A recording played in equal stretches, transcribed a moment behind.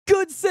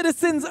Good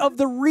citizens of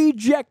the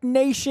Reject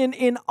Nation,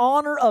 in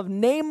honor of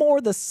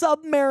Namor the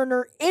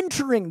Submariner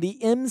entering the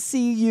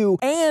MCU,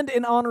 and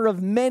in honor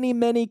of many,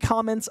 many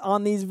comments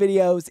on these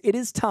videos, it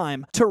is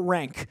time to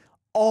rank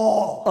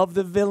all of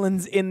the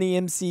villains in the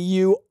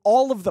MCU,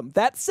 all of them.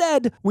 That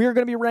said, we are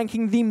going to be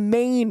ranking the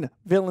main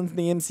villains in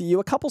the MCU,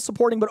 a couple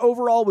supporting, but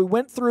overall, we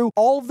went through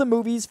all of the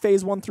movies,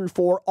 phase 1 through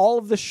 4, all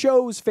of the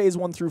shows, phase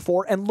 1 through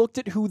 4, and looked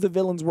at who the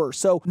villains were.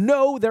 So,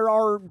 no, there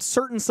are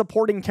certain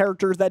supporting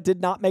characters that did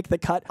not make the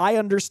cut. I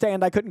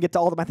understand I couldn't get to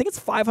all of them. I think it's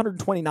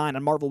 529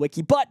 on Marvel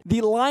Wiki, but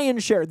the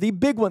lion's share, the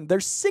big one,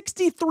 there's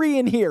 63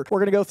 in here. We're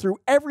going to go through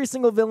every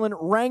single villain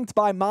ranked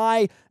by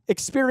my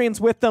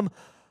experience with them.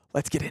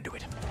 Let's get into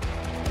it.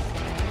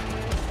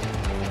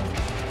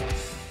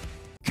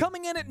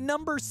 Coming in at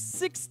number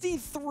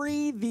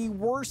 63, the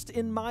worst,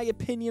 in my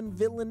opinion,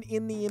 villain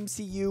in the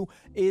MCU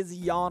is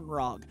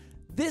Yon-Rogg.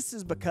 This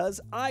is because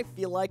I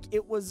feel like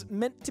it was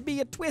meant to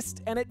be a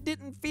twist, and it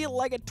didn't feel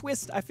like a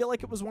twist. I feel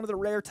like it was one of the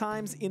rare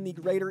times in the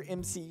greater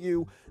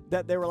MCU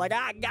that they were like,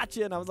 I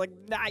gotcha, and I was like,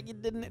 nah, you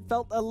didn't. It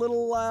felt a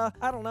little, I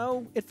don't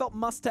know, it felt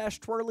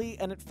mustache twirly,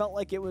 and it felt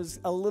like it was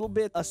a little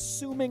bit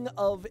assuming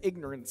of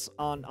ignorance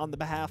on the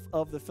behalf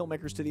of the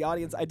filmmakers to the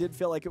audience. I did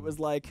feel like it was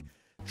like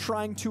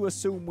trying to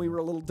assume we were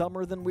a little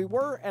dumber than we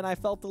were, and I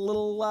felt a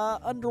little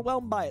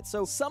underwhelmed by it.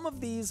 So some of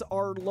these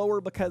are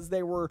lower because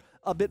they were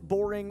a bit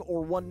boring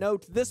or one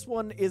note. This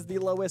one is the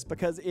lowest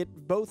because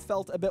it both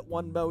felt a bit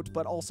one note,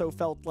 but also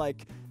felt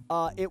like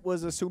it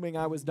was assuming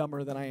I was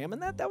dumber than I am,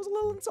 and that was a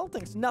little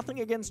insulting. It's nothing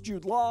against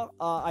Jude Law.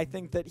 I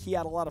think that he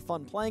had a lot of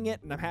fun playing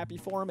it, and I'm happy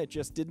for him. It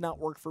just did not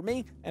work for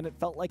me, and it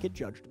felt like it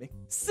judged me.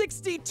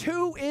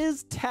 62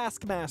 is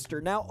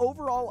Taskmaster. Now,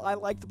 overall, I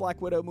liked the Black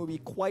Widow movie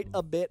quite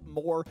a bit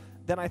more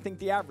than I think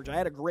the average. I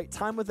had a great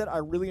time with it. I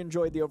really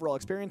enjoyed the overall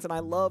experience, and I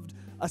loved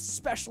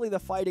especially the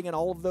fighting and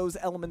all of those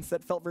elements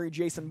that felt very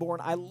Jason Bourne.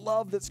 I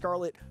love that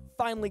Scarlet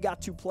finally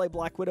got to play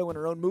Black Widow in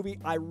her own movie.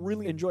 I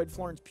really enjoyed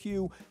Florence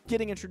Pugh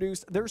getting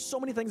introduced. There's so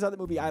many things about the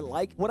movie I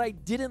like. What I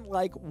didn't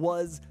like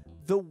was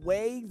the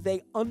way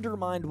they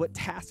undermined what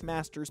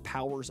Taskmaster's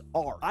powers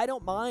are. I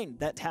don't mind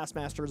that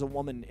Taskmaster is a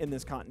woman in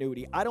this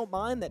continuity. I don't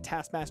mind that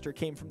Taskmaster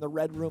came from the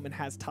Red Room and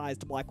has ties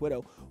to Black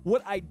Widow.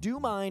 What I do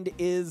mind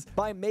is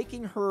by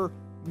making her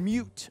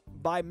mute,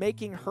 by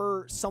making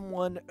her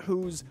someone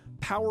whose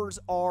powers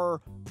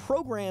are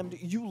programmed,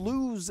 you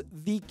lose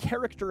the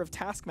character of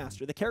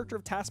Taskmaster. The character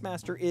of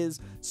Taskmaster is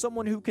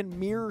someone who can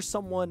mirror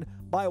someone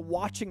by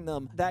watching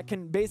them, that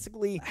can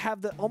basically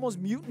have the almost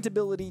mutant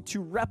ability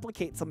to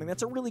replicate something.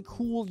 That's a really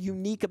cool,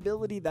 unique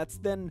ability that's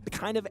then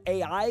kind of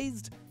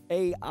AI'd,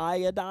 and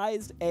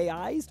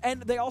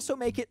they also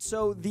make it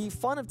so the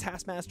fun of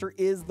Taskmaster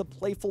is the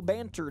playful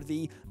banter,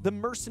 the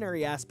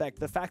mercenary aspect,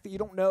 the fact that you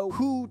don't know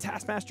who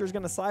Taskmaster is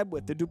going to side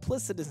with, the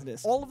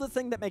duplicitousness. All of the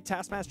things that make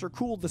Taskmaster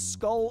cool, the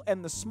skull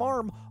and the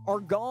smarm, are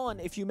gone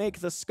if you make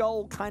the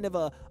skull kind of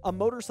a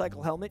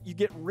motorcycle helmet. You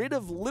get rid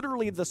of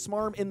literally the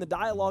smarm in the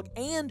dialogue,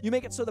 and you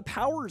make it so the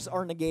powers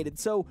are negated.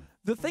 So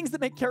the things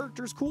that make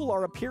characters cool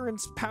are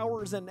appearance,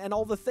 powers, and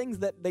all the things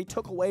that they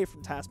took away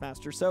from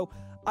Taskmaster. So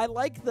I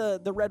like the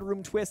Red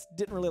Room twist,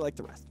 didn't really like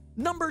the rest.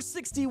 Number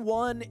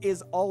 61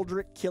 is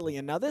Aldrich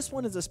Killian. Now, this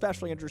one is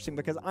especially interesting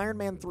because Iron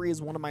Man 3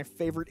 is one of my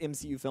favorite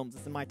MCU films.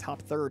 It's in my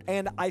top third.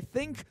 And I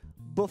think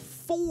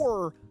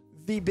before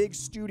the big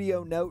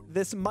studio note,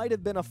 this might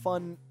have been a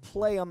fun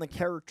play on the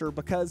character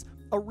because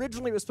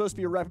originally it was supposed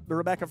to be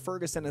Rebecca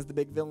Ferguson as the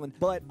big villain,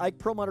 but Ike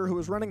Perlmutter, who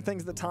was running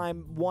things at the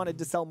time, wanted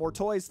to sell more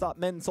toys, thought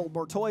men sold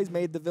more toys,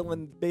 made the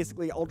villain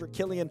basically Aldrich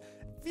Killian.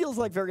 Feels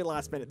like very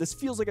last minute. This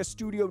feels like a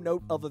studio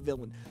note of a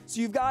villain. So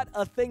you've got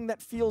a thing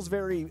that feels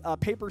very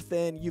paper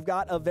thin. You've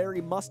got a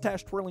very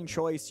mustache twirling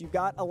choice. You've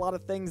got a lot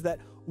of things that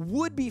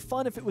would be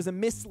fun if it was a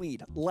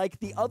mislead, like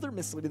the other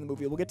mislead in the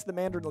movie. We'll get to the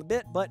Mandarin in a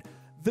bit, but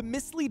the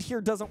mislead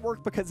here doesn't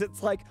work because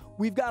it's like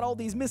we've got all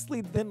these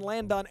misleads, then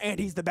land on, and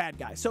he's the bad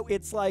guy. So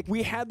it's like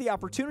we had the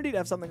opportunity to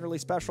have something really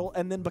special,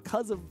 and then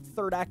because of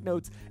third act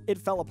notes, it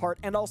fell apart.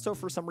 And also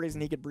for some reason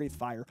he could breathe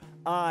fire.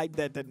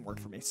 That didn't work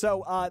for me.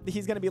 So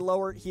he's going to be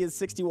lower. He is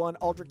 61.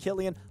 Aldrich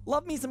Killian.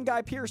 Love me some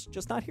Guy Pearce,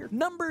 just not here.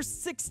 Number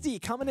 60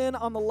 coming in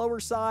on the lower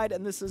side,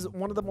 and this is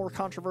one of the more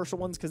controversial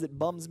ones because it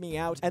bums me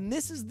out. And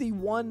this is the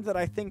one that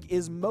I think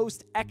is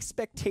most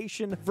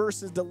expectation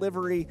versus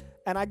delivery.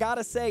 And I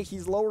gotta say,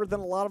 he's lower than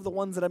a lot of the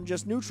ones that I'm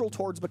just neutral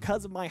towards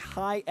because of my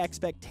high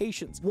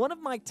expectations. One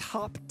of my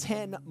top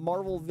 10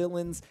 Marvel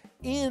villains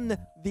in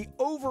the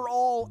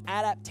overall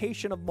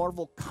adaptation of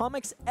Marvel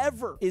Comics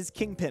ever is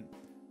Kingpin.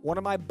 One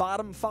of my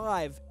bottom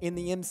 5 in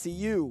the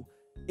MCU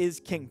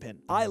is Kingpin.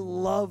 I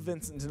love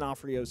Vincent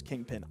D'Onofrio's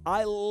Kingpin.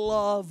 I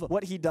love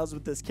what he does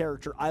with this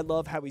character. I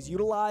love how he's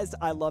utilized.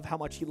 I love how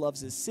much he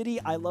loves his city.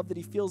 I love that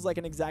he feels like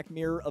an exact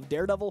mirror of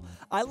Daredevil.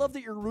 I love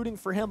that you're rooting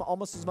for him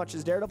almost as much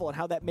as Daredevil and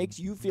how that makes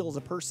you feel as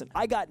a person.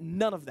 I got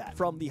none of that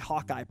from the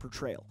Hawkeye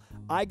portrayal.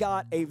 I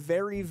got a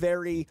very,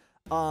 very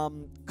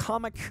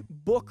comic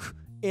book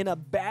in a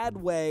bad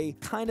way,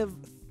 kind of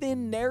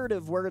thin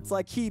narrative where it's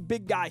like he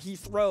big guy, he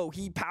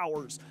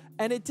powers.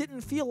 and it didn't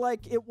feel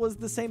like it was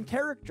the same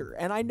character.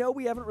 And I know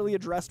we haven't really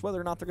addressed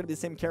whether or not they're going to be the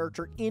same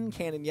character in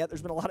canon yet.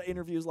 There's been a lot of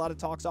interviews, a lot of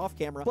talks off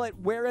camera, but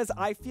whereas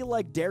I feel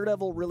like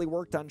Daredevil really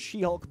worked on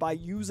She-Hulk by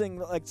using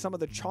like some of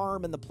the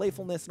charm and the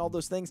playfulness and all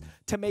those things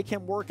to make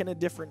him work in a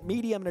different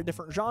medium and a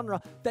different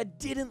genre, that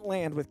didn't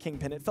land with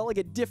Kingpin. It felt like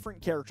a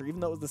different character,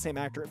 even though it was the same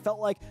actor. It felt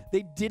like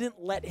they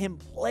didn't let him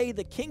play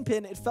the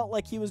Kingpin. It felt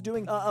like he was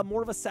doing a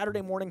more of a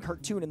Saturday morning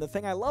cartoon. And the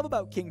thing I love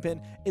about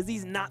Kingpin is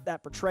he's not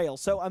that portrayal.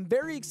 So I'm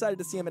very excited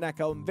to see him in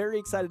Echo. I'm very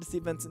excited to see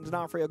Vincent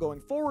D'Onofrio going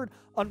forward.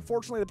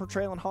 Unfortunately, the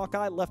portrayal in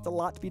Hawkeye left a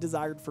lot to be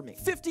desired for me.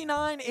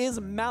 59 is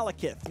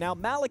Malekith. Now,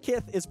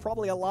 Malekith is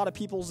probably a lot of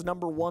people's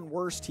 #1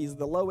 worst. He's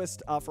the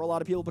lowest for a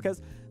lot of people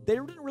because they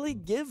didn't really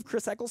give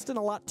Chris Eccleston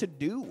a lot to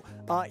do.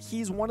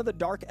 He's one of the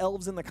dark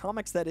elves in the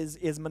comics that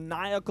is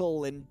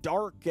maniacal and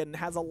dark and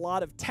has a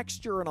lot of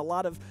texture and a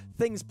lot of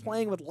things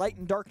playing with light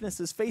and darkness.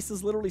 His face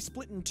is literally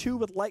split in two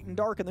with light and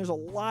dark, and there's a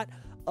lot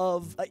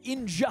of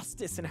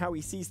injustice in how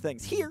he sees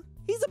things. Here,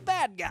 he's a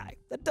bad guy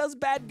that does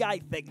bad guy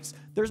things.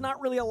 There's not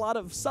really a lot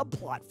of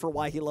subplot for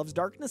why he loves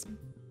darkness.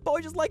 Boy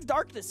just likes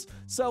darkness.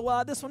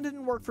 So this one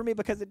didn't work for me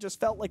because it just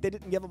felt like they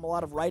didn't give him a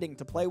lot of writing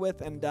to play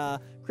with, and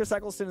Chris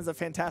Eccleston is a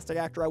fantastic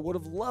actor. I would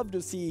have loved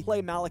to see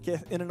play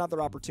Malekith in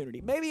another opportunity.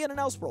 Maybe in an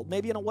Elseworld,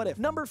 maybe in a What If.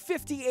 Number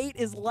 58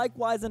 is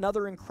likewise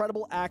another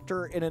incredible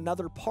actor in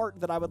another part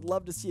that I would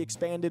love to see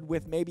expanded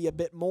with maybe a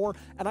bit more,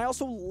 and I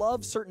also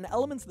love certain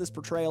elements of this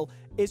portrayal.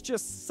 It's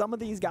just some of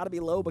these got to be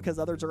low because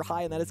others are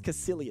high, and that is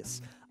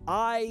Caecilius.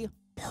 I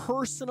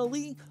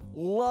personally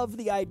love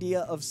the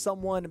idea of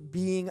someone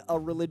being a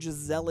religious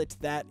zealot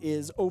that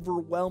is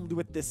overwhelmed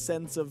with this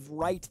sense of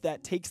right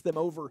that takes them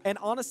over. And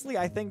honestly,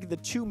 I think the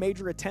 2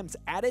 major attempts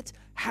at it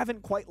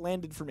haven't quite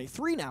landed for me.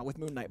 3 now with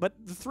Moon Knight, but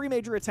the 3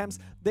 major attempts,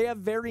 they have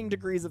varying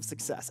degrees of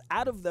success.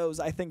 Out of those,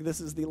 I think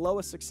this is the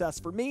lowest success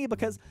for me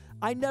because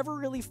I never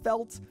really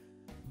felt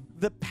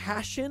the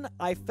passion.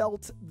 I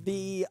felt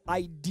the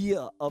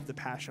idea of the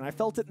passion. I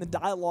felt it in the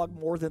dialogue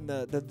more than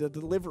the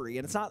delivery.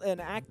 And it's not an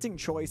acting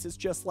choice. It's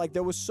just like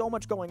there was so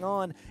much going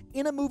on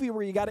in a movie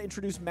where you got to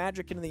introduce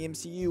magic into the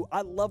MCU. I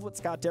love what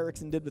Scott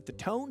Derrickson did with the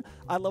tone.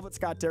 I love what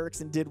Scott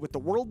Derrickson did with the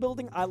world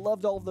building. I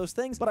loved all of those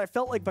things, but I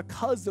felt like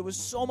because there was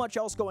so much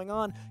else going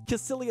on,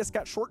 Caecilius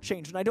got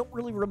shortchanged, and I don't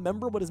really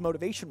remember what his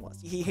motivation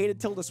was. He hated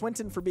Tilda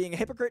Swinton for being a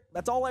hypocrite.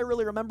 That's all I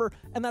really remember,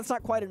 and that's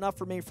not quite enough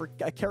for me for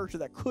a character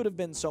that could have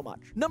been so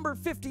much. Number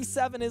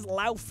 57 is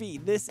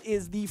Laufey. This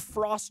is the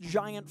frost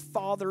giant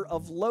father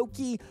of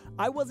Loki.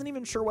 I wasn't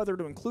even sure whether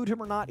to include him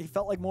or not. He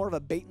felt like more of a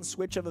bait and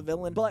switch of a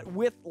villain, but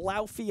with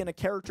Laufey and a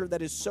character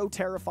that is so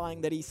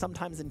terrifying that he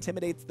sometimes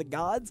intimidates the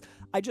gods,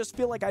 I just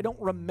feel like I don't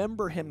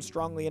remember him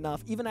strongly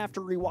enough, even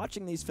after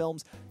rewatching these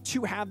films,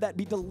 to have that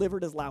be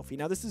delivered as Laufey.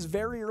 Now, this is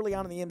very early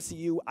on in the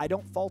MCU. I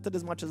don't fault it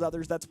as much as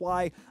others. That's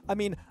why, I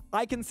mean,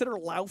 I consider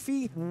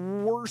Laufey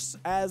worse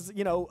as,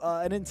 you know,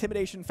 an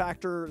intimidation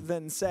factor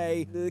than,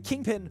 say, the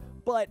Kingpin,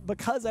 but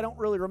because I don't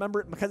really remember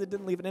it and because it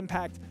didn't leave an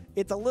impact,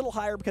 it's a little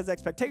higher because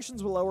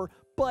expectations were lower,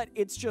 but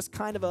it's just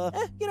kind of a,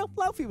 you know,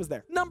 Laufey was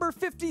there. Number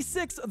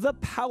 56, The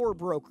Power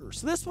Broker.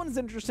 So this one is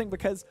interesting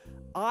because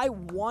I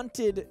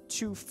wanted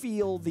to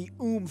feel the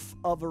oomph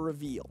of a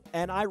reveal,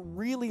 and I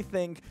really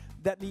think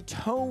that the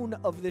tone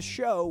of this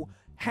show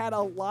had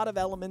a lot of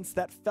elements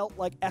that felt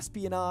like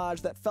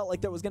espionage, that felt like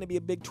there was going to be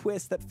a big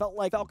twist, that felt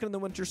like Falcon and the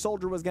Winter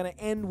Soldier was going to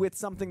end with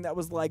something that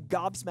was like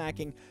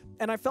gobsmacking.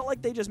 And I felt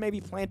like they just maybe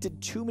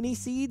planted too many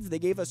seeds. They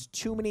gave us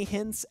too many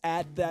hints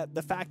at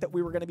the fact that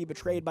we were going to be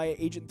betrayed by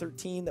Agent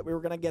 13, that we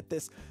were going to get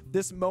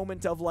this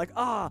moment of like,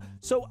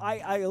 so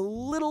I a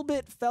little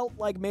bit felt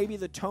like maybe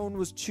the tone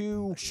was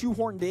too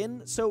shoehorned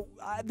in. So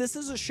this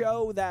is a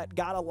show that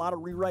got a lot of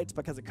rewrites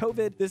because of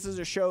COVID. This is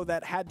a show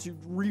that had to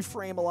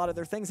reframe a lot of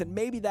their things, and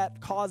maybe that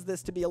caused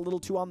this to be a little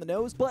too on the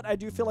nose, but I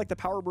do feel like the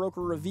Power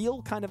Broker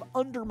reveal kind of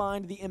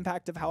undermined the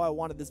impact of how I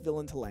wanted this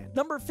villain to land.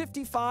 Number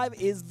 55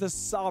 is the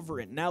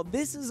Sovereign. Now,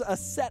 this is a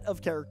set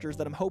of characters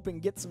that I'm hoping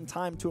get some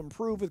time to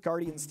improve with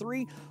Guardians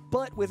 3,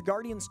 but with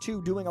Guardians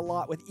 2 doing a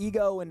lot with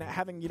Ego and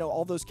having, you know,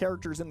 all those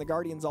characters in the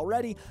Guardians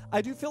already,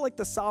 I do feel like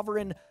the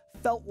Sovereign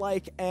felt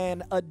like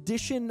an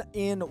addition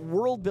in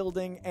world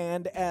building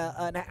and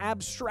an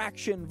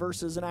abstraction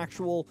versus an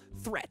actual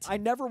threat. I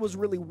never was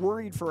really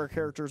worried for our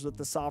characters with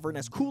the Sovereign.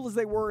 As cool as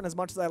they were, and as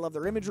much as I love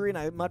their imagery, and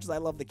as much as I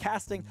love the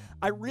casting,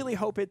 I really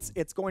hope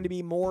it's going to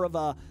be more of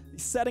a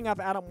setting up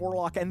Adam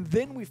Warlock, and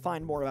then we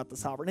find more about the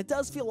Sovereign. It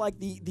does feel like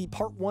the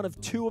part 1 of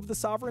 2 of the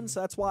Sovereign,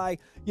 so that's why,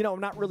 you know, I'm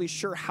not really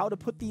sure how to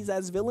put these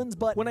as villains,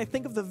 but when I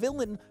think of the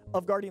villain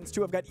of Guardians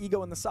 2, I've got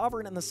Ego and the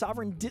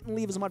Sovereign didn't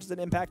leave as much of an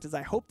impact as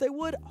I hoped they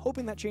would,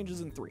 hoping that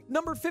changes in 3.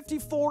 Number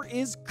 54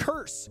 is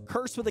Curse.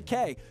 Curse with a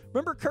K.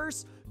 Remember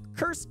Curse?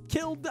 Curse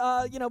killed,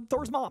 you know,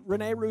 Thor's mom.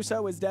 Renee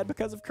Russo is dead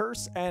because of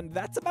Curse, and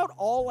that's about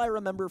all I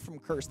remember from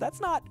Curse.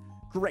 That's not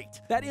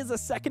great. That is a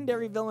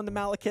secondary villain to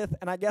Malekith,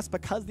 and I guess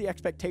because the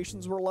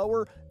expectations were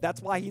lower,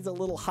 that's why he's a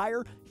little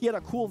higher. He had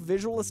a cool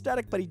visual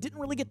aesthetic, but he didn't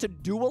really get to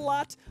do a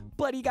lot,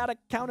 but he got to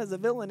count as a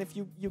villain if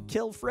you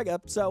kill Frigga.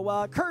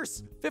 So,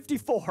 Curse,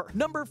 54.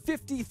 Number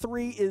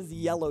 53 is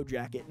Yellow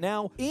Jacket.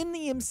 Now, in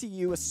the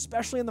MCU,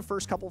 especially in the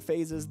first couple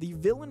phases, the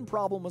villain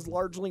problem was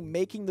largely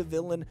making the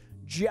villain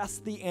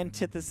just the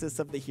antithesis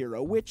of the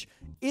hero, which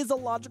is a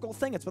logical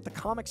thing. It's what the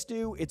comics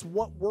do. It's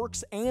what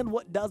works and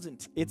what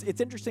doesn't. It's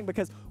interesting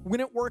because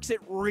when it works, it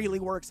really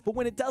works. But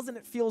when it doesn't,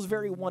 it feels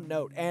very one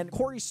note. And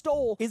Corey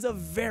Stoll is a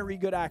very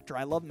good actor.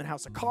 I love him in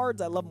House of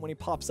Cards. I love him when he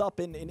pops up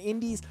in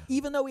Indies.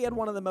 Even though he had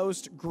one of the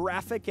most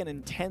graphic and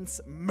intense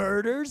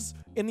murders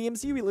in the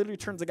MCU, he literally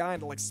turns a guy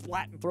into like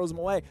splat and throws him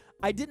away.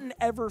 I didn't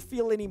ever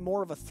feel any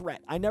more of a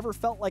threat. I never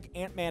felt like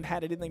Ant-Man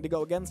had anything to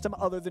go against him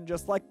other than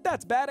just like,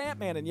 that's bad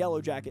Ant-Man in Yellow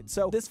Jacket.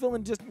 So this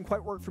villain just didn't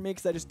quite work for me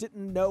because I just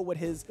didn't know what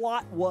his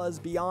plot was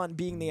beyond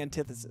being the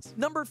antithesis.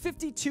 Number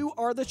 52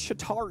 are the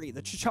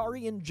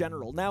Chitauri in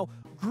general. Now,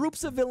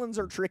 groups of villains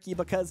are tricky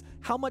because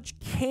how much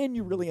can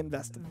you really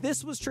invest?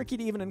 This was tricky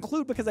to even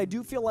include because I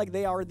do feel like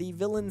they are the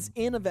villains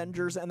in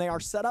Avengers and they are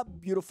set up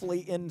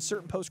beautifully in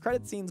certain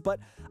post-credit scenes, but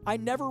I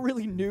never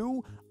really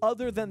knew,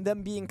 other than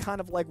them being kind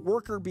of like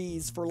worker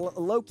bees for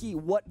Loki,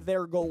 what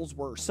their goals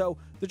were. So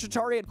the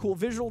Chitauri had cool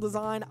visual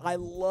design. I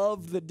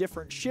love the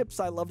different ships.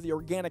 I love the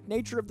organic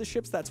nature of the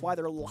ships. That's why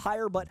they're a little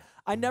higher, but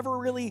I never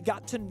really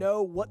got to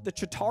know what the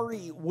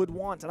Chitauri would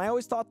want. And I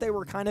always thought they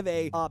were kind of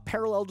a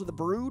parallel to the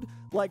Brood.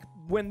 Like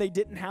when they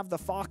didn't have the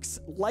Fox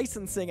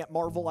licensing at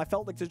Marvel, I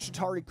felt like the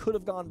Chitauri could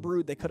have gone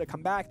Brood. They could have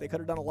come back. They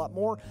could have done a lot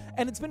more.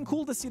 And it's been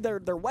cool to see their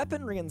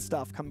weaponry and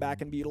stuff come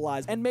back and be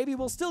utilized. And maybe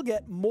we'll still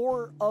get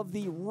more of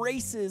the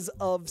races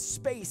of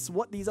space,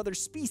 what these other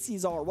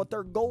species are, what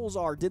their goals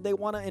are. Did they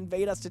want to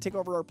invade us to take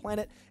over our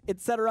planet,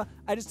 etc.?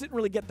 I just didn't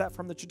really get that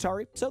from the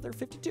Chitauri, so they're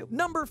 52.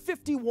 Number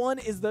 51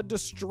 is the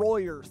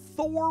Destroyer.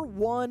 Thor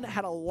 1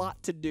 had a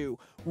lot to do,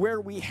 where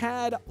we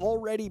had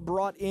already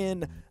brought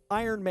in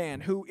Iron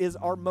Man, who is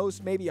our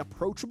most maybe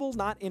approachable,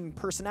 not in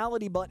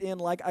personality, but in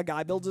like a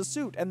guy builds a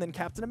suit. And then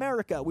Captain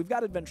America. We've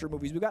got adventure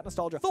movies. We've got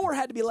nostalgia. Thor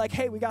had to be like,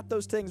 hey, we got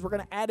those things. We're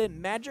going to add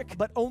in magic,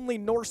 but only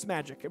Norse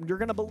magic. And you're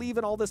going to believe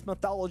in all this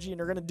mythology, and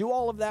you're going to do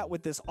all of that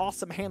with this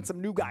awesome,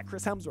 handsome new guy,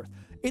 Chris Hemsworth.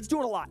 It's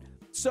doing a lot.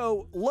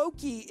 So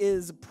Loki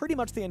is pretty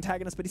much the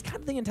antagonist, but he's kind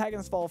of the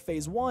antagonist of all of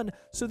phase 1.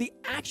 So the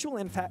actual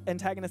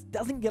antagonist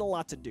doesn't get a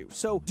lot to do.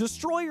 So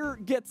Destroyer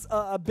gets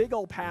a big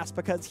old pass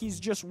because he's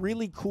just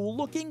really cool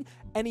looking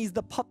and he's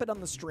the puppet on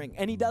the string.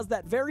 And he does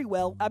that very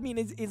well. I mean,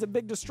 he's a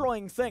big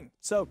destroying thing.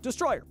 So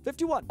Destroyer,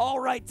 51.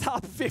 All right,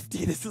 top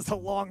 50. This is a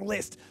long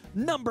list.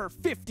 Number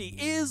 50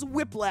 is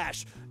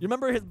Whiplash. You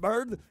remember his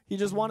bird? He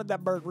just wanted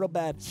that bird real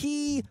bad.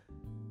 He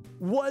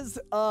was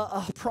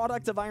a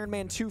product of Iron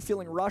Man 2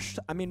 feeling rushed.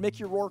 I mean,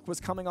 Mickey Rourke was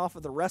coming off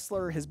of The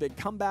Wrestler, his big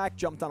comeback,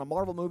 jumped on a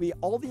Marvel movie.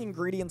 All the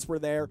ingredients were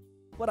there,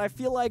 but I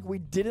feel like we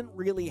didn't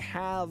really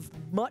have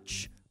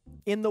much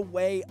in the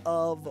way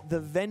of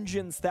the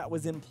vengeance that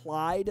was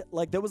implied.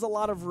 Like, there was a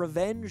lot of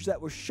revenge that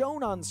was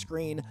shown on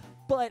screen,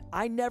 but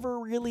I never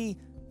really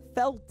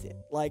felt it.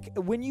 Like,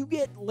 when you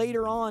get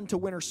later on to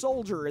Winter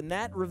Soldier and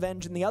that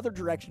revenge in the other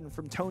direction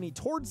from Tony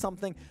towards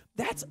something,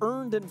 that's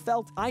earned and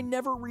felt. I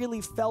never really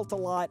felt a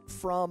lot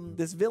from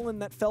this villain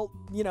that felt,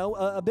 you know,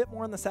 a bit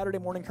more on the Saturday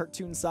morning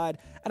cartoon side.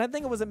 And I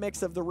think it was a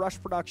mix of the rush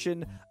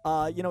production,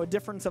 you know, a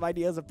difference of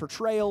ideas of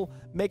portrayal,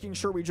 making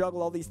sure we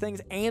juggle all these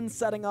things, and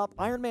setting up.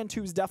 Iron Man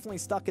 2 is definitely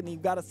stuck in the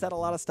you've got to set a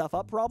lot of stuff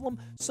up problem.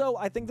 So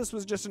I think this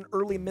was just an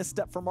early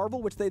misstep for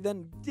Marvel, which they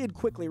then did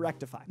quickly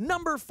rectify.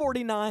 Number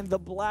 49, the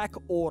Black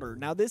Order.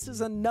 Now, this is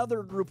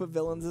another group of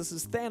villains. This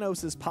is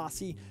Thanos'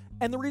 posse.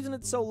 And the reason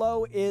it's so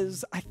low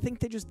is I think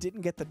they just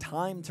didn't get the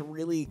time to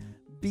really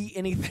be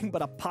anything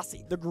but a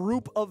posse. The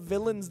group of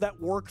villains that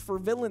work for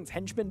villains.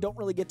 Henchmen don't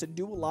really get to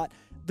do a lot.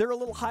 They're a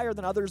little higher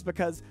than others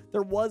because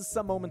there was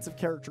some moments of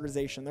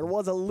characterization. There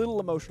was a little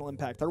emotional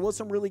impact. There was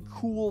some really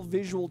cool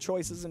visual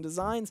choices and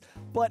designs.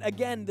 But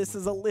again, this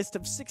is a list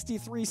of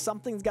 63.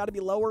 Something's got to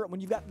be lower. When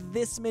you've got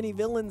this many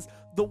villains,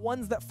 the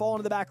ones that fall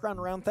into the background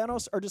around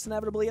Thanos are just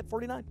inevitably at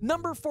 49.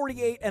 Number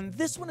 48, and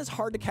this one is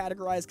hard to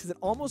categorize because it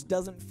almost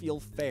doesn't feel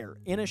fair.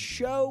 In a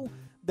show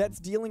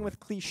that's dealing with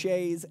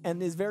cliches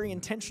and is very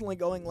intentionally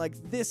going like,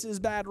 this is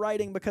bad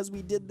writing because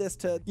we did this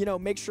to, you know,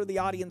 make sure the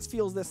audience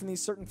feels this and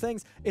these certain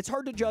things, it's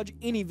hard to judge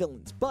any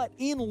villains. But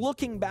in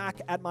looking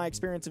back at my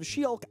experience of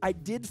She-Hulk, I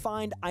did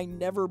find I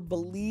never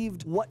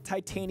believed what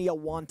Titania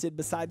wanted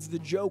besides the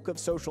joke of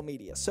social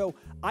media. So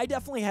I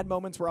definitely had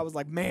moments where I was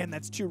like, man,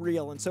 that's too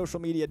real, and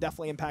social media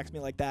definitely impacts me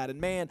like that,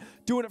 and man,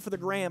 doing it for the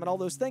gram and all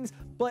those things.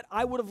 But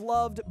I would have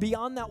loved,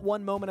 beyond that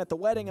one moment at the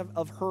wedding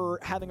of her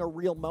having a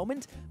real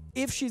moment,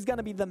 if she's going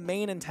to be be the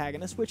main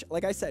antagonist, which,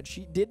 like I said,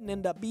 she didn't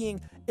end up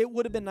being. It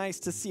would have been nice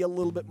to see a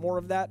little bit more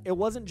of that. It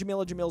wasn't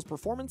Jamila Jamil's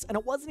performance, and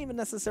it wasn't even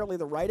necessarily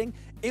the writing.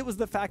 It was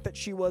the fact that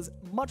she was,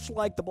 much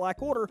like the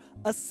Black Order,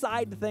 a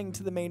side thing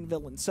to the main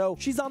villain. So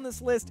she's on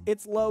this list.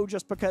 It's low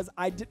just because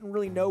I didn't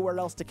really know where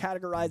else to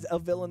categorize a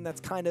villain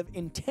that's kind of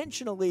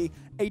intentionally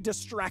a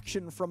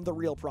distraction from the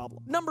real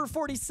problem. Number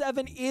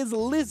 47 is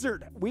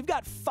Lizard. We've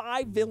got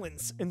 5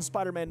 villains in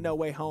Spider-Man No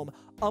Way Home.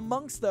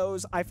 Amongst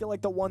those, I feel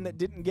like the one that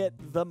didn't get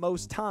the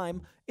most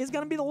time is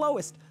going to be the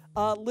lowest.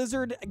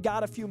 Lizard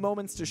got a few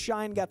moments to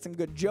shine, got some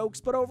good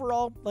jokes, but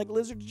overall, like,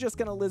 Lizard's just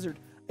gonna Lizard.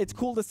 It's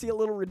cool to see a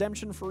little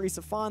redemption for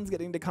Risa Fons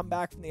getting to come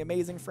back from the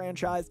Amazing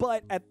franchise,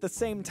 but at the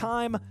same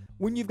time,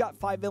 when you've got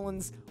 5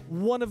 villains,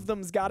 one of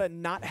them's gotta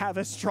not have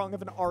as strong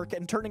of an arc,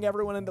 and turning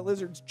everyone into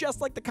lizards,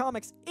 just like the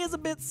comics, is a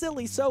bit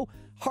silly, so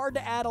hard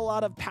to add a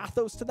lot of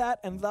pathos to that,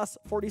 and thus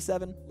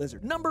 47,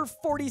 Lizard. Number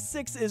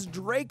 46 is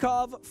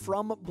Dreykov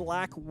from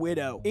Black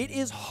Widow. It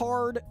is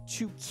hard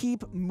to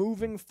keep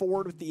moving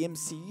forward with the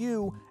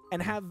MCU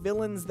and have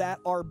villains that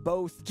are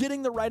both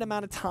getting the right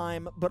amount of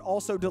time, but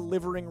also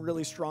delivering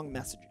really strong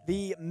messaging.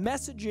 The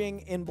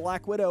messaging in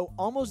Black Widow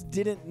almost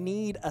didn't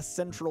need a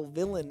central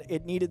villain.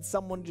 It needed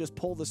someone to just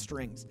pull the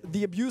strings.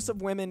 The abuse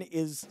of women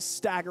is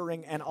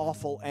staggering and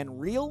awful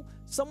and real.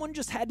 Someone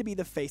just had to be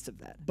the face of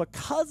that.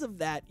 Because of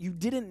that, you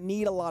didn't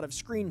need a lot of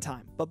screen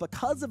time. But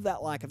because of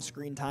that lack of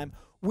screen time,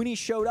 when he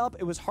showed up,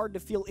 it was hard to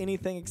feel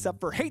anything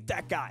except for hate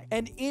that guy.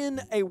 And in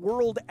a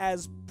world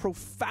as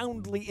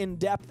profoundly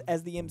in-depth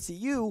as the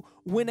MCU,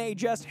 when a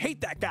just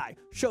hate that guy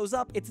shows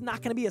up, it's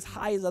not going to be as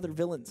high as other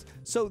villains.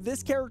 So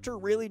this character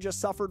really just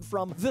suffered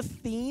from the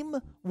theme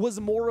was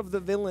more of the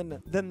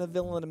villain than the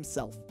villain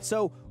himself.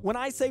 So when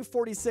I say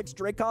 46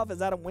 Dreykov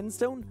as Adam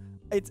Winstone,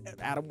 it's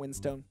Adam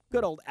Winstone.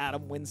 Good old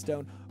Adam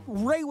Winstone.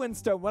 Ray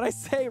Winstone. When I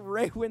say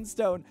Ray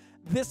Winstone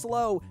this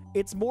low,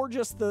 it's more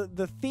just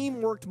the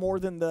theme worked more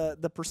than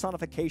the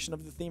personification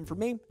of the theme for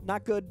me.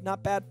 Not good,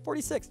 not bad.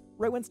 46,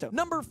 Ray Winstone.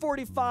 Number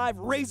 45,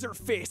 Razor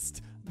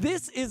Fist.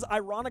 This is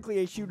ironically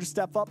a huge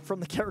step up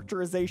from the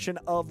characterization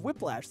of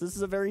Whiplash. This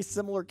is a very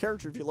similar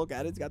character if you look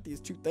at it. He's got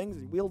these 2 things,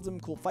 he wields them,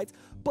 cool fights.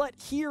 But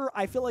here,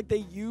 I feel like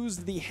they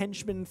used the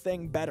henchman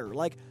thing better.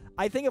 Like,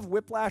 I think if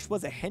Whiplash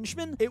was a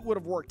henchman, it would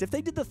have worked. If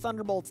they did the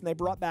Thunderbolts and they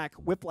brought back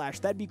Whiplash,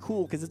 that'd be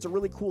cool because it's a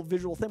really cool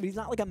visual thing, but he's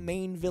not like a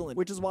main villain,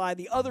 which is why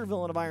the other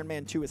villain of Iron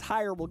Man 2 is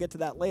higher. We'll get to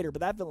that later,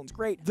 but that villain's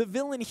great. The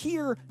villain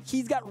here,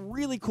 he's got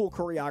really cool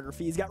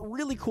choreography, he's got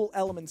really cool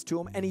elements to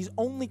him, and he's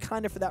only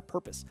kind of for that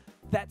purpose.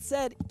 That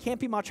said, it can't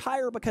be much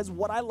higher because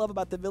what I love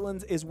about the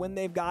villains is when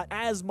they've got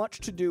as much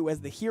to do as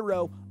the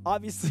hero.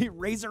 Obviously,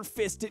 Razor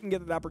Fist didn't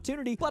get that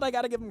opportunity, but I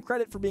gotta give him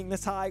credit for being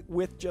this high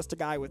with just a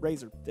guy with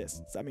razor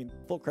fists. I mean,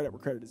 full credit where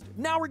credit is due.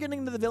 Now we're getting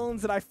into the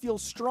villains that I feel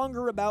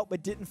stronger about,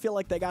 but didn't feel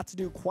like they got to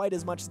do quite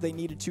as much as they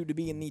needed to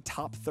be in the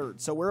top third.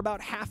 So we're about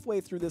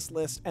halfway through this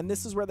list, and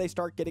this is where they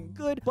start getting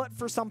good, but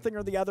for something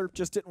or the other,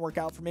 just didn't work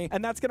out for me.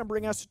 And that's gonna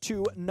bring us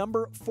to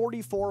number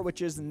 44,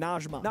 which is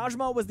Najma.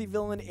 Najma was the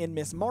villain in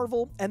Ms.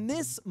 Marvel, and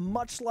this,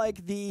 much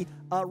like the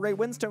Ray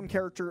Winstone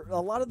character,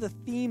 a lot of the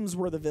themes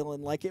were the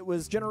villain. Like, it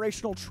was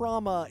generational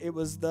trauma, it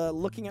was the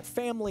looking at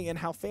family and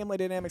how family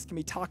dynamics can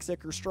be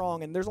toxic or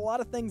strong, and there's a lot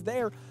of things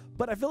there,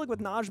 but I feel like with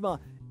Najma,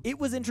 it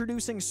was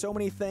introducing so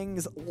many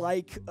things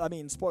like, I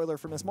mean, spoiler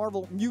for Ms.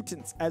 Marvel,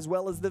 mutants, as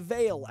well as the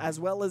Veil, as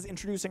well as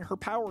introducing her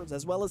powers,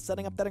 as well as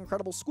setting up that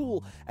incredible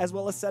school, as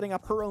well as setting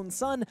up her own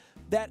son,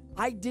 that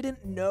I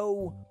didn't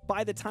know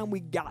by the time we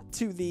got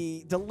to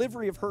the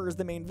delivery of her as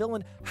the main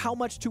villain, how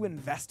much to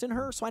invest in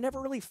her. So I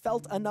never really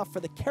felt enough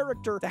for the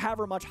character to have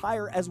her much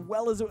higher, as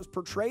well as it was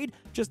portrayed,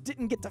 just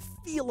didn't get to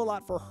feel a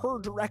lot for her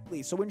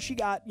directly. So when she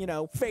got, you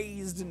know,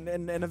 phased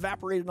and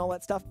evaporated and all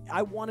that stuff,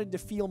 I wanted to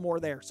feel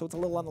more there. So it's a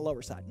little on the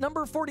lower side.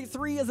 Number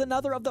 43 is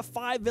another of the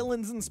 5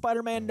 villains in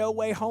Spider-Man No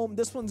Way Home.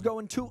 This one's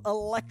going to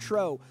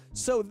Electro.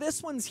 So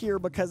this one's here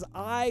because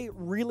I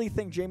really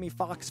think Jamie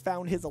Foxx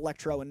found his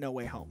Electro in No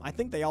Way Home. I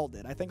think they all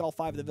did. I think all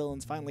 5 of the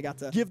villains finally got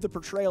to give the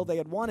portrayal they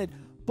had wanted.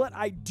 But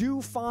I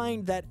do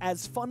find that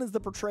as fun as the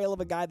portrayal of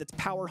a guy that's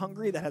power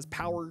hungry, that has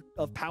power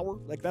of power,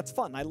 like, that's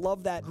fun. I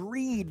love that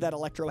greed that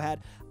Electro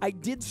had. I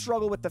did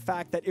struggle with the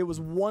fact that it was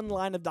one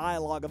line of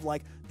dialogue of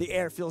like, the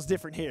air feels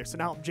different here, so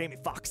now I'm Jamie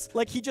Foxx.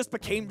 Like, he just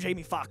became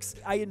Jamie Foxx.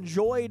 I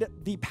enjoyed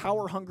the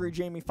power hungry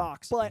Jamie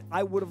Foxx, but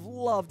I would have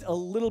loved a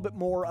little bit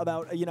more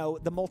about, you know,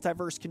 the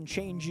multiverse can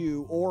change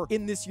you, or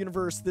in this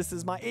universe, this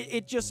is my,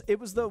 it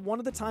was one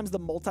of the times the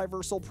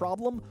multiversal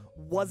problem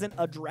wasn't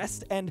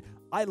addressed, and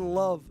I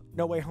love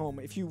No Way Home.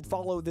 If you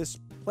follow this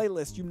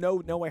playlist, you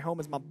know No Way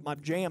Home is my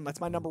jam. That's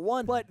my number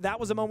 1. But that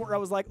was a moment where I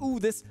was like, ooh,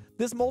 this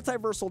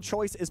multiversal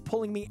choice is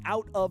pulling me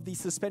out of the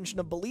suspension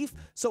of belief.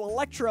 So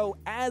Electro,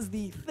 as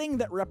the thing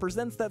that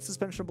represents that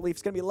suspension of belief,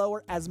 is going to be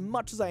lower, as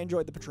much as I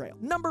enjoyed the portrayal.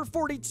 Number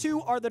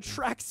 42 are the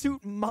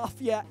Tracksuit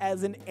Mafia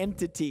as an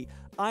entity.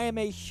 I am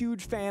a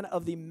huge fan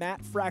of the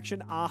Matt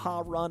Fraction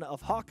AHA run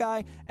of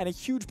Hawkeye, and a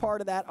huge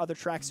part of that are the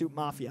Tracksuit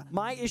Mafia.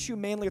 My issue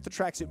mainly with the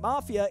Tracksuit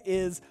Mafia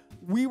is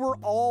we were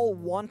all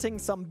wanting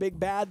some big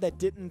bad that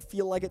didn't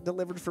feel like it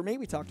delivered for me.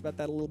 We talked about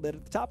that a little bit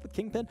at the top with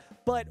Kingpin,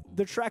 but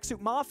the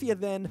Tracksuit Mafia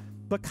then,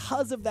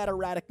 because of that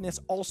erraticness,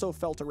 also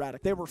felt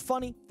erratic. They were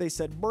funny. They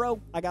said,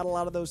 bro, I got a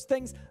lot of those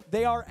things.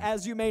 They are,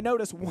 as you may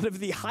notice, one of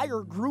the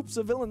higher groups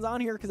of villains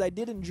on here, because I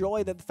did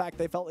enjoy the fact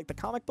they felt like the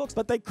comic books,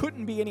 but they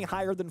couldn't be any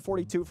higher than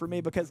 42 for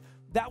me because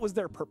that was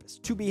their purpose,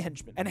 to be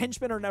henchmen. And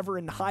henchmen are never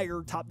in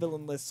higher top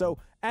villain lists. So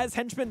as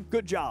henchmen,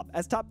 good job.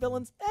 As top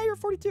villains, you're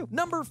 42.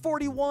 Number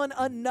 41,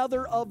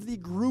 another of the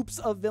groups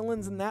of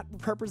villains, and that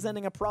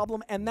representing a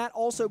problem. And that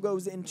also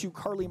goes into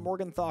Carly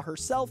Morgenthau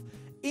herself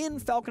in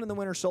Falcon and the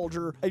Winter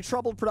Soldier, a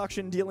troubled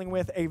production dealing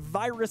with a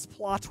virus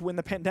plot when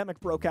the pandemic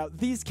broke out.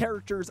 These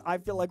characters, I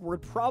feel like, were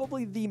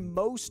probably the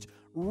most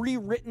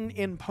rewritten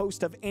in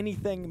post of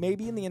anything,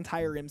 maybe in the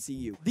entire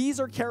MCU.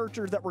 These are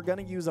characters that were going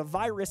to use a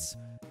virus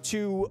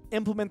to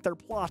implement their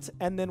plot,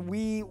 and then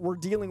we were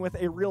dealing with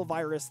a real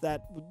virus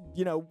that,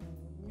 you know,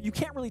 you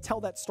can't really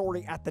tell that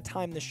story at the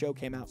time the show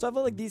came out. So I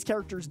feel like these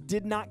characters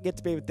did not get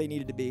to be what they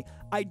needed to be.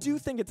 I do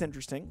think it's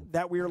interesting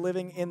that we are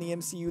living in the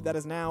MCU that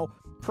is now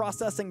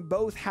processing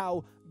both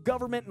how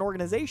government and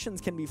organizations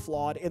can be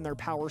flawed in their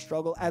power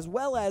struggle, as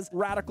well as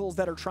radicals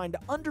that are trying to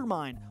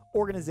undermine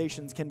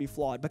organizations can be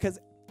flawed, because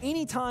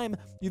anytime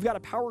you've got a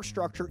power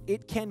structure,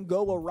 it can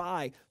go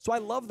awry. So I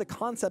love the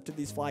concept of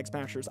these flag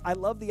smashers. I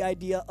love the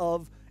idea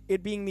of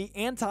it being the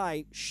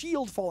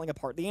anti-Shield falling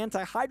apart, the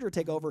anti-Hydra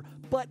takeover,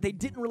 but they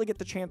didn't really get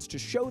the chance to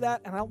show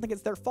that, and I don't think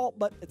it's their fault,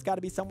 but it's got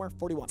to be somewhere.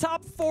 41.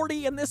 Top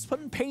 40, and this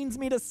one pains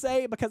me to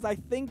say because I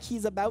think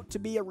he's about to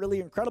be a really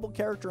incredible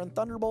character in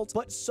Thunderbolts,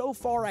 but so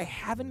far I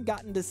haven't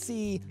gotten to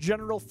see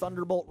General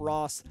Thunderbolt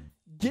Ross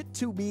get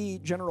to be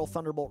General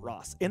Thunderbolt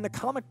Ross. In the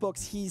comic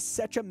books, he's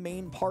such a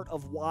main part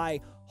of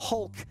why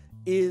Hulk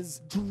is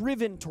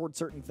driven toward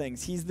certain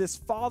things. He's this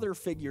father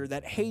figure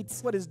that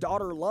hates what his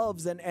daughter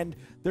loves, and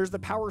there's the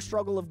power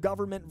struggle of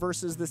government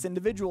versus this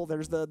individual.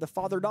 There's the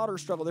father-daughter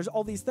struggle. There's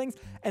all these things,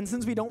 and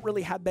since we don't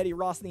really have Betty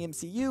Ross in the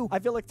MCU, I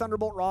feel like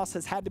Thunderbolt Ross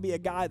has had to be a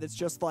guy that's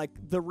just like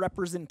the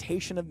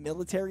representation of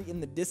military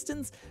in the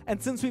distance,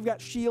 and since we've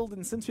got S.H.I.E.L.D.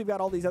 and since we've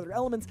got all these other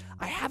elements,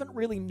 I haven't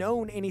really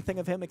known anything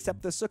of him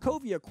except the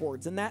Sokovia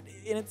Accords, and that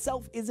in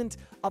itself isn't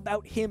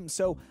about him.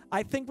 So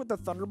I think with the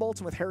Thunderbolts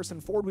and with Harrison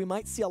Ford, we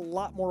might see a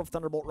lot more of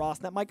Thunderbolt Ross,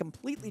 and that might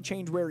completely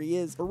change where he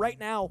is. But right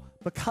now,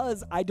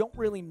 because I don't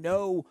really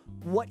know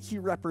what he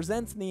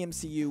represents in the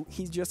MCU,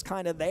 he's just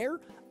kind of there.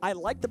 I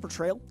like the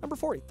portrayal. Number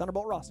 40,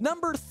 Thunderbolt Ross.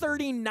 Number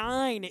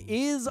 39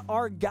 is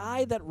our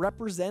guy that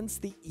represents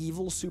the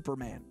evil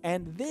Superman.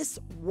 And this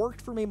worked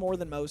for me more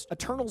than most.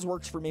 Eternals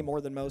works for me more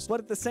than most.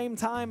 But at the same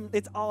time,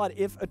 it's odd.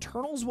 If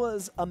Eternals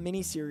was a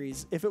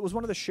miniseries, if it was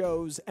one of the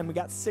shows and we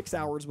got 6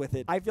 hours with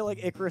it, I feel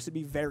like Icarus would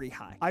be very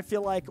high. I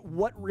feel like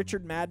what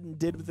Richard Madden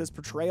did with this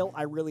portrayal,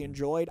 I really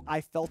enjoyed.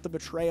 I felt the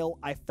betrayal.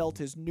 I felt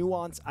his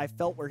nuance. I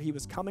felt where he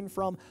was coming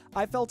from.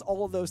 I felt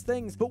all of those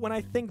things. But when I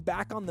think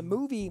back on the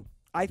movie,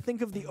 I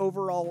think of the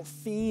overall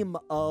theme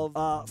of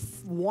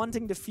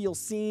wanting to feel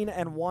seen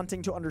and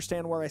wanting to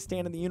understand where I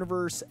stand in the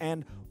universe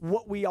and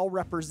what we all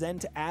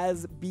represent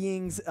as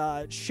beings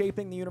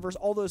shaping the universe,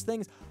 all those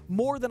things,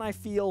 more than I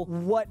feel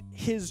what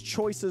his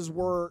choices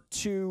were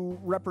to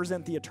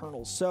represent the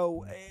Eternals.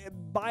 So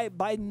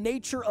by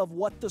nature of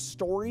what the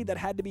story that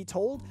had to be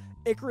told,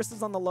 Icarus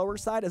is on the lower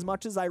side. As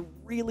much as I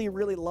really,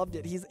 really loved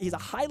it, he's a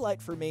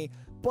highlight for me.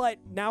 But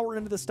now we're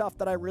into the stuff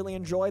that I really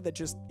enjoy that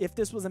just, if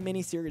this was a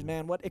miniseries,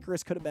 man, what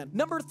Icarus could have been.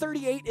 Number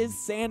 38 is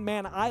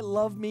Sandman. I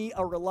love me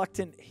a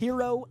reluctant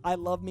hero. I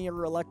love me a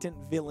reluctant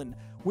villain.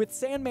 With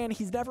Sandman,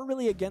 he's never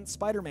really against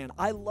Spider-Man.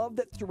 I love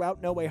that throughout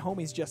No Way Home,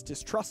 he's just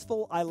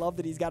distrustful. I love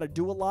that he's got to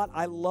do a lot.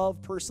 I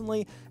love,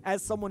 personally,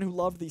 as someone who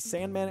loved the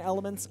Sandman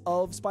elements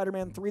of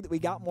Spider-Man 3, that we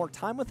got more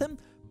time with him.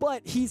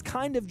 But he's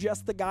kind of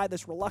just the guy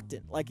that's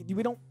reluctant. Like,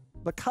 we don't,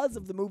 because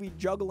of the movie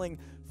juggling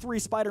 3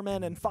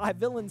 Spider-Men and 5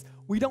 villains,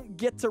 we don't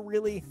get to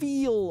really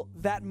feel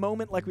that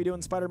moment like we do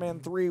in Spider-Man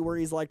 3, where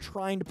he's like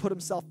trying to put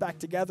himself back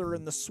together,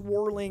 and the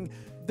swirling,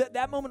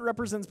 that moment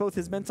represents both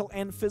his mental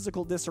and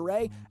physical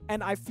disarray,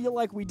 and I feel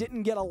like we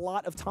didn't get a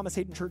lot of Thomas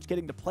Hayden Church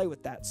getting to play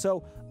with that.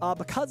 So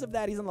because of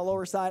that, he's on the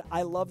lower side.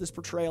 I love this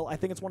portrayal. I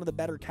think it's one of the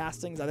better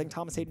castings. I think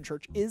Thomas Hayden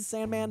Church is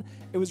Sandman.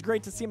 It was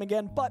great to see him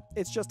again, but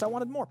it's just I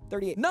wanted more.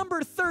 38.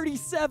 Number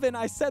 37,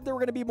 I said there were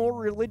going to be more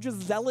religious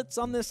zealots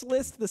on this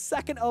list. The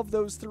second of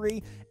those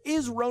 3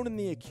 is Ronan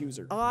the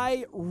Accuser.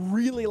 I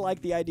really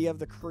like the idea of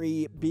the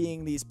Kree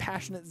being these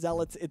passionate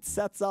zealots. It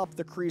sets up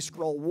the Kree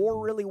Skrull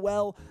War really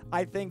well.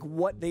 I think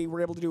what they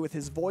were able to do with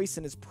his voice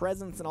and his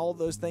presence and all of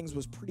those things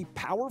was pretty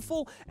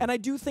powerful, and I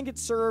do think it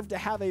served to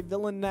have a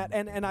villain that,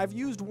 and I've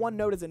used one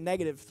note as a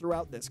negative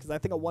throughout this, because I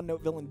think a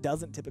one-note villain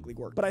doesn't typically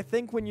work, but I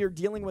think when you're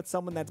dealing with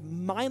someone that's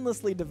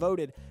mindlessly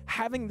devoted,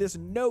 having this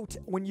note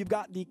when you've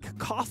got the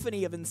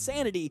cacophony of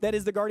insanity that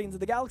is the Guardians of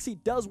the Galaxy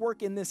does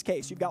work in this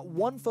case. You've got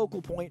one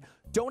focal point,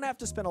 don't have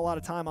to spend a lot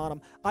of time on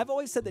them. I've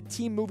always said that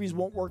team movies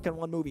won't work in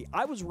one movie.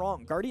 I was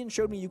wrong. Guardians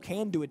showed me you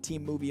can do a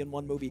team movie in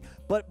one movie,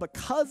 but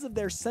because of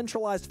their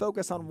centralized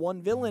focus on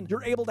one villain,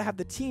 you're able to have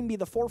the team be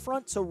the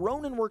forefront. So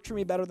Ronan worked for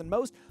me better than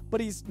most,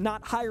 but he's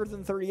not higher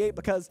than 38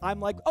 because I'm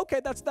like,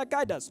 okay, that's what that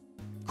guy does.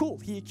 Cool,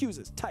 he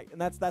accuses, tight, and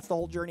that's the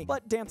whole journey.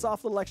 But dance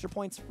off, little extra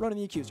points, Ronan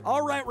the accuser.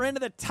 All right, we're into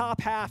the top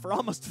half, or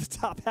almost to the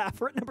top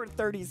half. We're at number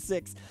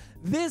 36.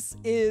 This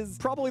is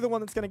probably the one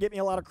that's going to get me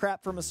a lot of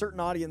crap from a certain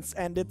audience,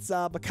 and it's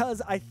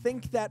because I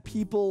think that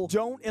people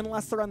don't,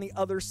 unless they're on the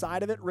other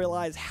side of it,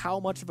 realize how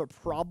much of a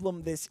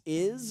problem this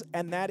is,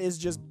 and that is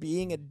just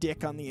being a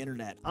dick on the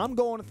internet. I'm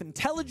going with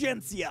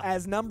Intelligentsia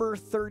as number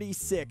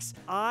 36.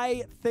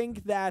 I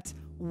think that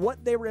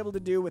what they were able to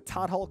do with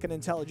Todd Hulk and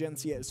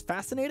Intelligentsia is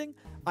fascinating.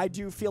 I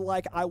do feel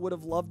like I would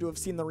have loved to have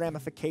seen the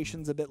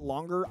ramifications a bit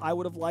longer. I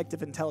would have liked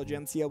if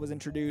Intelligentsia was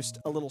introduced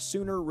a little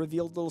sooner,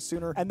 revealed a little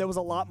sooner, and there was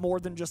a lot more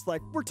than just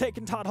like, we're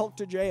taking Todd Hulk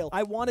to jail.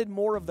 I wanted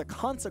more of the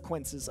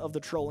consequences of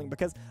the trolling,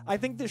 because I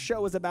think this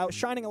show is about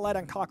shining a light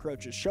on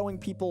cockroaches, showing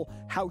people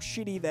how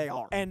shitty they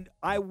are. And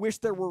I wish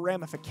there were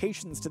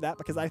ramifications to that,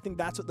 because I think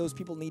that's what those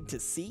people need to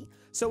see.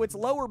 So it's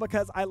lower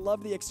because I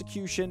love the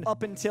execution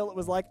up until it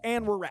was like,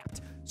 and we're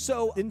wrapped.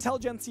 So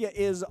Intelligentsia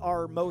is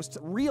our most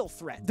real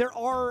threat. There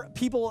are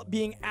people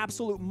being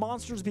absolute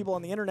monsters of people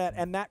on the internet,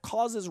 and that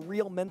causes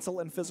real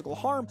mental and physical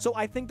harm. So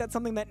I think that's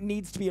something that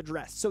needs to be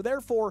addressed. So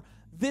therefore,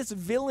 this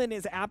villain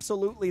is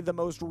absolutely the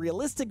most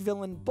realistic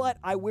villain, but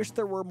I wish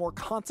there were more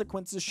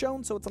consequences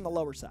shown, so it's on the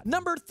lower side.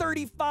 Number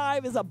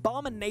 35 is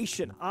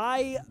Abomination.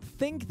 I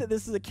think that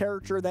this is a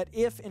character that,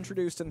 if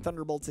introduced in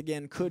Thunderbolts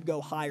again, could go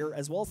higher,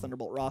 as well as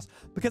Thunderbolt Ross,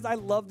 because I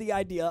love the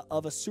idea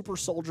of a super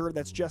soldier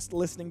that's just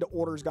listening to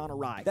orders gone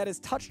awry. That is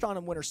touched on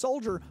in Winter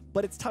Soldier,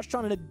 but it's touched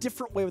on in a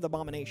different way with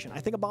Abomination.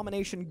 I think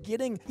Abomination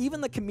getting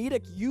even the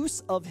comedic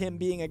use of him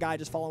being a guy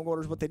just following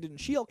orders, what they did in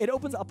S.H.I.E.L.D., it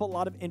opens up a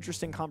lot of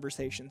interesting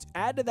conversations.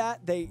 Add to that,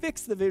 they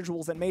fixed the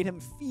visuals and made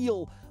him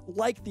feel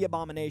like the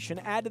Abomination.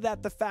 Add to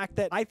that the fact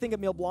that I think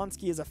Emil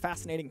Blonsky is a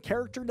fascinating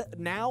character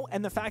now,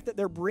 and the fact that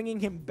they're bringing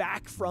him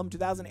back from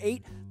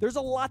 2008. There's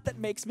a lot that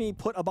makes me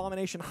put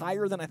Abomination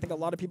higher than I think a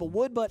lot of people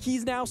would, but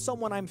he's now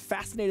someone I'm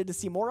fascinated to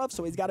see more of,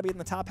 so he's got to be in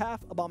the top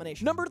half.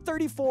 Abomination. Number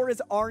 34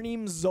 is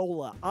Arnim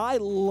Zola. I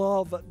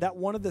love that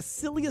one of the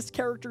silliest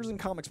characters in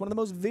comics, one of the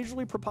most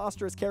visually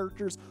preposterous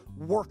characters,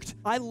 worked.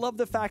 I love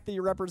the fact that he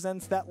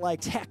represents that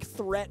like tech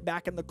threat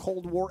back in the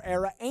Cold War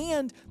era,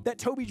 and that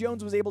Toby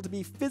Jones was able to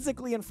be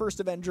physically in First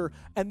Avenger,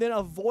 and then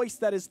a voice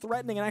that is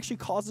threatening and actually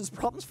causes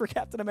problems for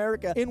Captain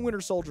America in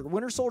Winter Soldier.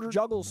 Winter Soldier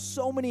juggles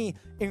so many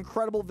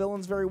incredible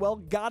villains very well.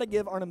 Gotta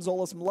give Arnim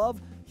Zola some love.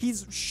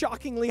 He's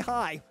shockingly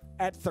high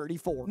at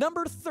 34.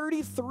 Number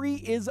 33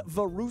 is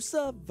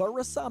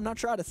Verussa. I'm not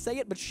sure how to say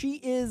it, but she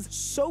is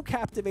so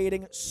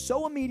captivating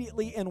so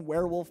immediately in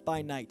Werewolf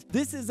by Night.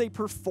 This is a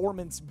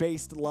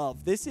performance-based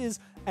love. This is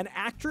an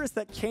actress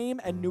that came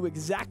and knew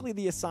exactly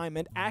the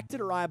assignment, acted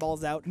her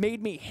eyeballs out,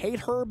 made me hate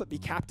her but be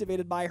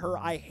captivated by her.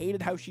 I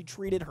hated how she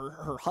treated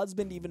her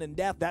husband even in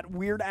death. That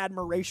weird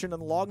admiration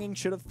and longing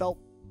should have felt,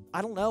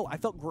 I don't know, I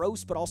felt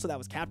gross, but also that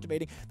was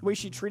captivating. The way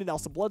she treated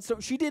Elsa Bloodstone,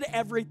 she did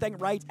everything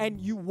right, and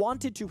you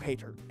wanted to hate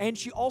her. And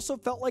she also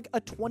felt like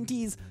a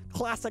 20s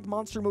classic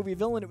monster movie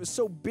villain. It was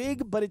so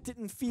big, but it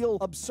didn't feel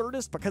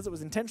absurdist because it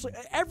was intentionally,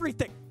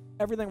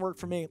 Everything worked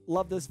for me.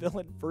 Love this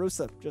villain.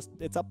 Verussa, just,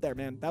 it's up there,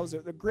 man. That was a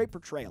great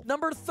portrayal.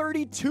 Number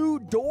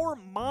 32,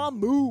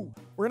 Dormammu.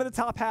 We're into the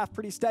top half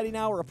pretty steady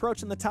now. We're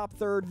approaching the top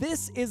third.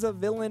 This is a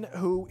villain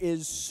who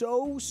is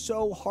so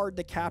hard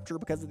to capture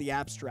because of the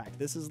abstract.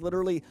 This is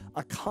literally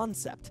a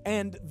concept.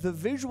 And the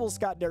visual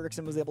Scott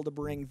Derrickson was able to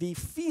bring, the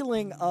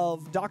feeling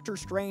of Doctor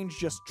Strange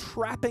just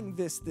trapping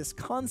this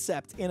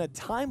concept in a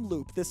time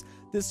loop, this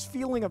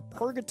feeling of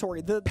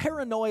purgatory, the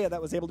paranoia that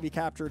was able to be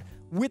captured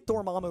with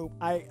Dormammu,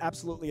 I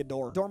absolutely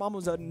adore. Dormammu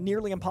is a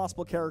nearly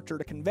impossible character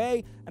to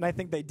convey, and I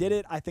think they did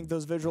it. I think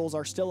those visuals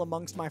are still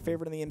amongst my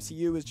favorite in the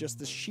MCU, is just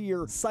the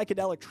sheer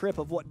psychedelic trip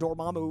of what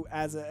Dormammu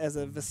as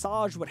a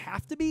visage would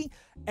have to be,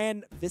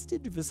 and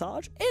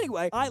visage?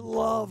 Anyway, I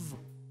love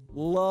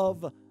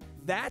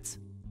that.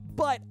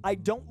 But I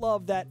don't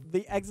love that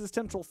the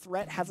existential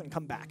threat hasn't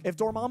come back. If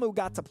Dormammu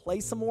got to play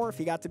some more, if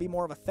he got to be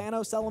more of a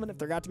Thanos element, if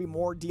there got to be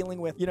more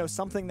dealing with,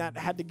 something that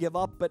had to give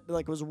up but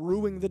like was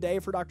ruining the day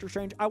for Doctor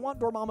Strange, I want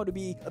Dormammu to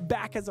be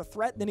back as a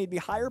threat, then he'd be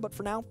higher, but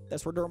for now,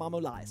 that's where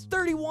Dormammu lies.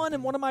 31,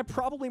 and one of my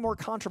probably more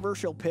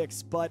controversial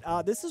picks, but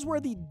this is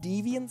where the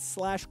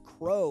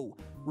Deviant/Crow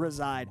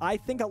reside. I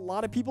think a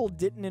lot of people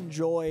didn't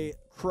enjoy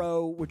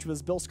Crow, which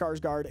was Bill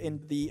Skarsgård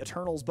in the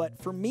Eternals, but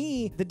for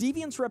me, the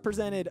Deviants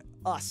represented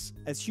us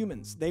as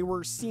humans. They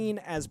were seen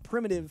as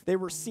primitive, they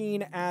were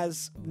seen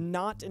as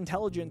not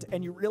intelligent,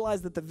 and you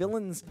realize that the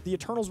villains the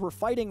Eternals were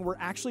fighting were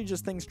actually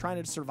just things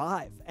trying to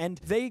survive, and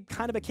they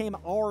kind of became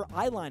our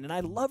eyeline, and I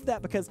love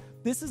that because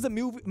this is a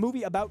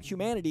movie about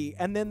humanity,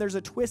 and then there's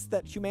a twist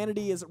that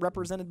humanity is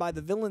represented by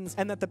the villains,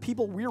 and that the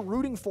people we're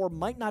rooting for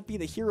might not be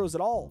the heroes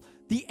at all.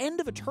 The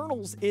end of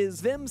Eternals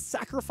is them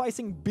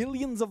sacrificing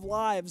billions of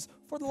lives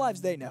for the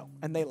lives they know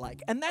and they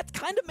like. And that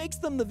kind of makes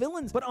them the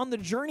villains. But on the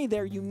journey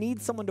there, you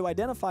need someone to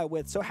identify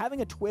with. So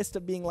having a twist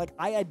of being like,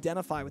 I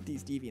identify with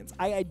these deviants.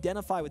 I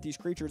identify with these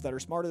creatures that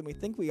are smarter than we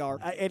think we are.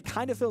 It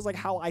kind of feels like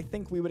how I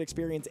think we would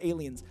experience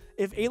aliens.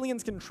 If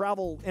aliens can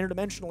travel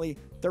interdimensionally,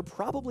 they're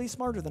probably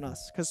smarter than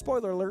us. Because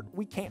spoiler alert,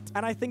 we can't.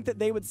 And I think that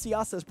they would see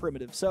us as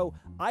primitive. So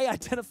I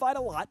identified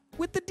a lot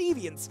with the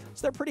deviants.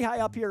 So they're pretty high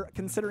up here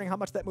considering how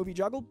much that movie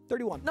juggled.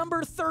 31.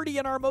 Number 30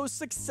 in our most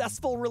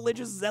successful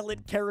religious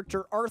zealot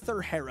character,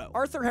 Arthur Harrow.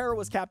 Arthur Harrow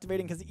was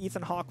captivating because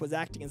Ethan Hawke was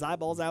acting his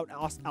eyeballs out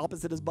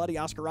opposite his buddy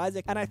Oscar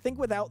Isaac. And I think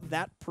without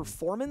that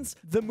performance,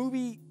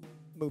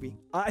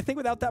 I think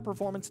without that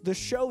performance, the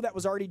show that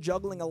was already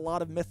juggling a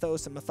lot of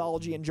mythos and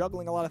mythology and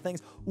juggling a lot of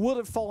things would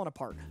have fallen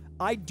apart.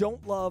 I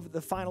don't love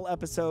the final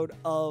episode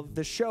of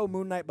the show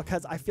Moon Knight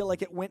because I feel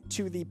like it went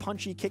to the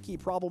punchy, kicky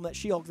problem that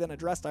She-Hulk then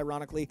addressed,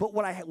 ironically. But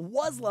what I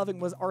was loving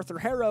was Arthur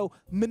Harrow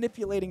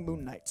manipulating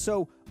Moon Knight.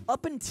 So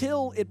up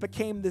until it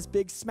became this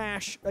big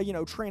smash,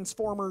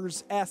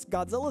 Transformers-esque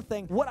Godzilla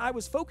thing, what I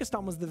was focused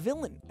on was the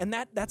villain. And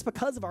that's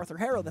because of Arthur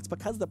Harrow. That's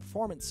because of the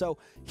performance. So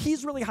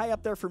he's really high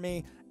up there for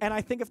me. And I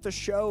think if the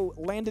show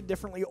landed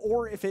differently,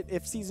 or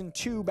if season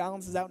 2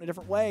 balances out in a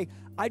different way,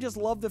 I just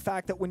love the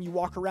fact that when you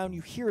walk around,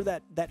 you hear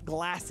that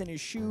glass in his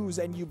shoes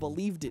and you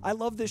believed it. I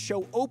love this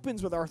show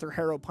opens with Arthur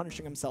Harrow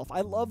punishing himself.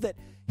 I love that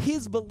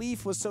his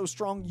belief was so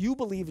strong, you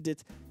believed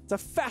it. It's a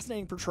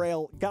fascinating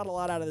portrayal. Got a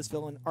lot out of this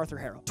villain, Arthur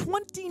Harrow.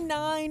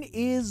 29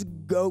 is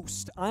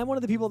Ghost. I'm one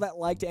of the people that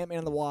liked Ant-Man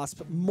and the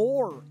Wasp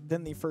more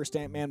than the first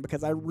Ant-Man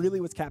because I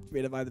really was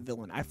captivated by the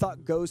villain. I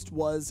thought Ghost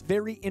was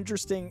very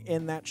interesting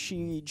in that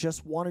she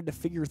just wanted to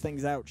figure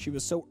things out. She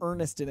was so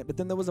earnest in it, but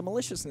then there was a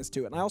maliciousness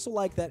to it. And I also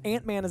like that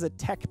Ant-Man is a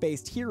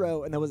tech-based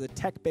hero and there was a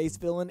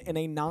tech-based villain in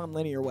a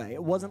non-linear way.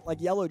 It wasn't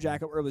like Yellow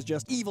Jacket where it was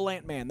just evil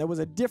Ant-Man. There was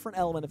a different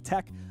element of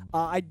tech.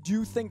 I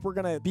do think we're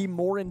going to be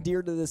more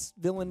endeared to this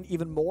villain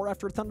even more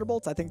after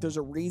Thunderbolts. I think there's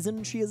a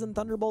reason she is in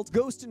Thunderbolts.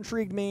 Ghost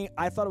intrigued me.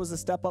 I thought it was a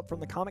step up from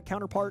the comic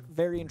counterpart.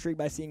 Very intrigued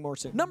by seeing more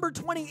soon. Number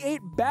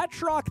 28,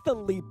 Batroc the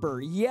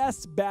Leaper.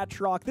 Yes,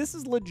 Batroc. This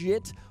is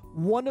legit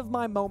one of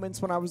my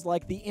moments when I was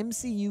like, the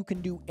MCU can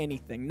do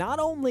anything. Not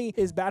only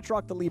is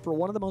Batroc the Leaper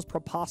one of the most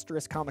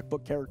preposterous comic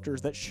book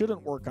characters that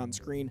shouldn't work on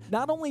screen,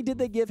 not only did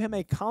they give him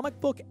a comic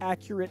book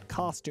accurate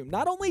costume,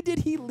 not only did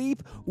he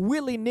leap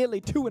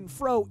willy-nilly to and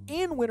fro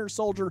in Winter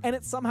Soldier, and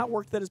it somehow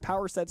worked that his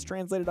power sets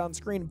translated on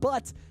screen,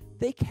 but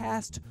they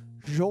cast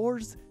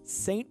Georges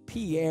St.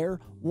 Pierre,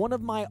 one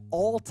of my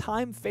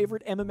all-time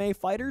favorite MMA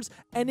fighters,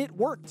 and it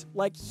worked.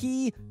 Like,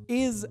 he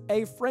is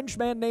a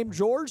Frenchman named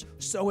Georges,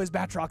 so is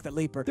Batroc the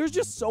Leaper. There's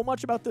just so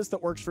much about this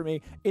that works for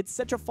me. It's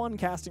such a fun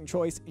casting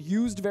choice,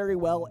 used very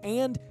well,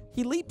 and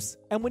he leaps.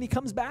 And when he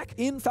comes back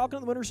in Falcon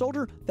and the Winter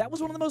Soldier, that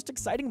was one of the most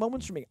exciting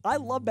moments for me. I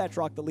love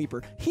Batroc the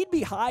Leaper. He'd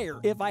be higher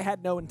if I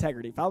had no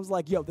integrity. If I was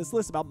like, yo, this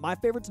list about my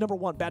favorites, number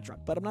 1,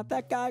 Batroc. But I'm not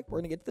that guy. We're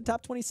going to get to the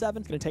top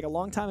 27. It's going to take a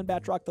long time in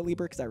Batroc the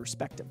Leaper because I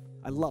respect him.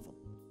 I love him.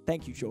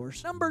 Thank you,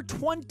 George. Number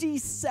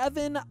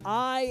 27,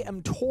 I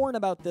am torn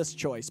about this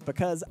choice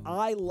because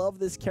I love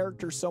this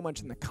character so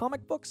much in the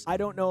comic books. I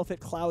don't know if it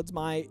clouds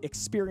my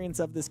experience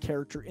of this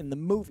character in the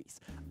movies.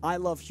 I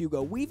love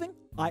Hugo Weaving.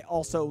 I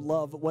also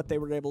love what they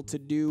were able to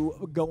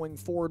do going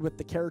forward with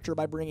the character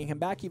by bringing him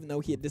back, even though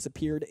he had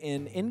disappeared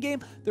in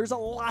Endgame. There's a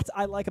lot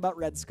I like about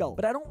Red Skull,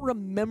 but I don't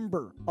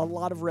remember a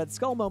lot of Red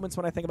Skull moments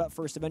when I think about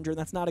First Avenger, and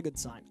that's not a good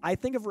sign. I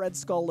think of Red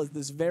Skull as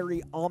this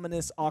very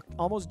ominous,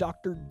 almost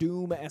Doctor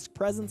Doom-esque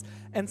presence,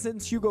 and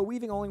since Hugo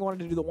Weaving only wanted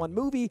to do the one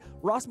movie,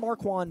 Ross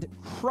Marquand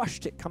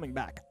crushed it coming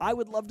back. I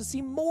would love to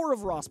see more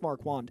of Ross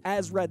Marquand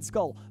as Red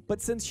Skull,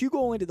 but since Hugo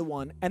only did the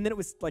one, and then it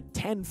was like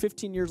 10,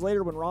 15 years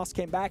later when Ross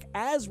came back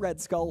as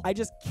Red Skull, I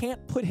just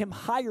can't put him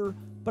higher,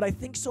 but I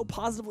think so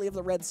positively of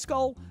the Red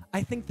Skull.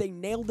 I think they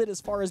nailed it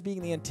as far as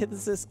being the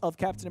antithesis of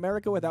Captain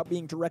America without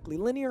being directly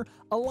linear.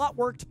 A lot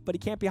worked, but he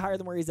can't be higher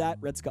than where he's at,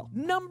 Red Skull.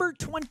 Number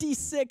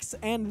 26,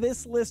 and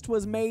this list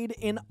was made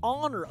in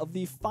honor of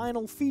the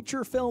final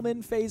feature film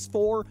in Phase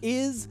 4,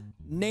 is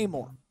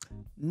Namor.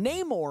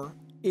 Namor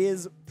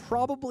is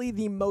probably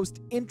the most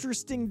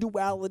interesting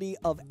duality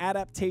of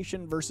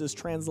adaptation versus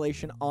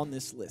translation on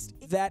this list.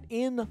 That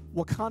in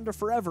Wakanda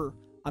Forever,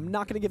 I'm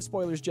not going to give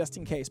spoilers just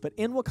in case, but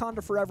in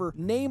Wakanda Forever,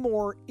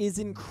 Namor is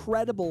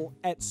incredible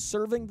at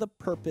serving the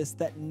purpose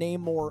that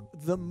Namor,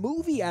 the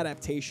movie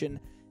adaptation,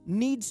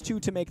 needs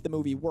to make the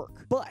movie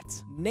work. But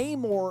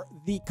Namor,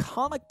 the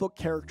comic book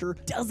character,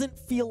 doesn't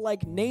feel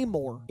like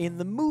Namor in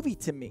the movie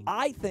to me.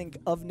 I think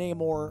of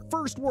Namor,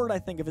 first word I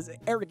think of is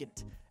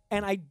arrogant.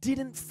 And I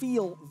didn't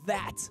feel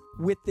that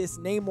with this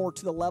Namor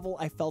to the level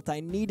I felt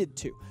I needed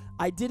to.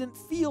 I didn't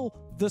feel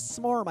the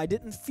smarm. I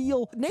didn't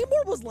feel...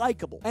 Namor was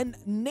likable. And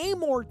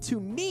Namor, to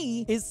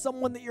me, is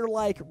someone that you're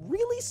like,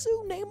 really,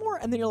 Sue? Namor?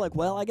 And then you're like,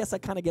 well, I guess I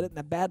kind of get it in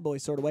a bad boy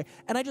sort of way.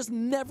 And I just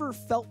never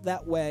felt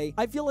that way.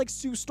 I feel like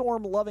Sue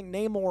Storm loving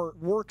Namor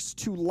works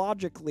too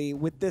logically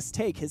with this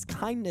take. His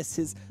kindness,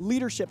 his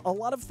leadership, a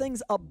lot of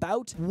things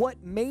about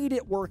what made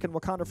it work in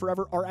Wakanda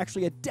Forever are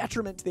actually a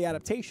detriment to the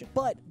adaptation.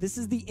 But this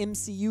is the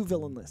MCU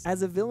villain list.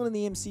 As a villain in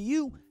the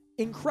MCU,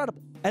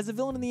 incredible. As a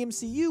villain in the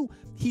MCU,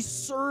 he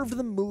served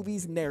the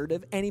movie's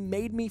narrative and he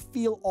made me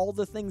feel all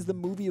the things the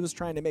movie was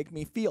trying to make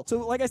me feel. So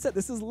like I said,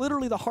 this is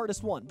literally the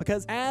hardest one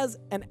because as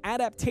an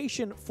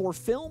adaptation for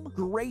film,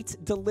 great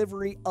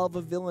delivery of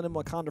a villain in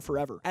Wakanda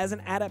Forever. As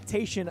an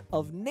adaptation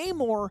of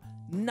Namor,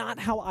 not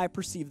how I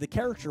perceive the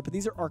character, but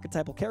these are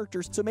archetypal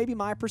characters, so maybe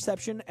my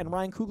perception and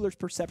Ryan Coogler's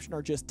perception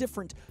are just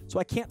different, so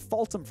I can't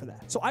fault him for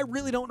that. So I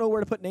really don't know where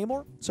to put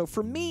Namor. So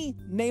for me,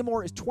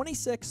 Namor is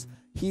 26.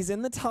 He's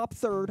in the top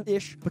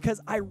third-ish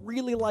because I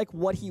really like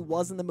what he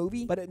was in the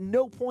movie, but at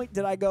no point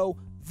did I go,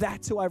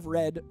 that's who I've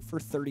read for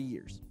 30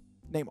 years.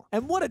 Namor.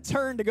 And what a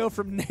turn to go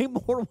from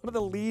Namor, one of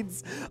the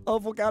leads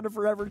of Wakanda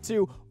Forever,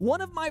 to one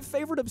of my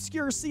favorite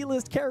obscure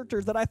C-list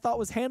characters that I thought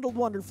was handled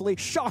wonderfully,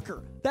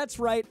 Shocker. That's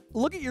right.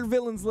 Look at your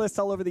villains list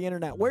all over the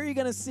internet. Where are you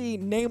going to see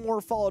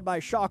Namor followed by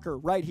Shocker?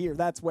 Right here.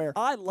 That's where.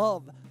 I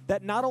love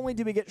that not only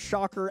did we get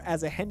Shocker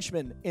as a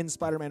henchman in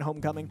Spider-Man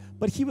Homecoming,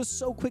 but he was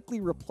so quickly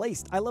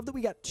replaced. I love that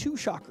we got 2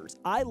 Shockers.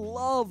 I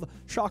love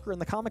Shocker in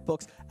the comic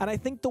books, and I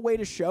think the way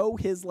to show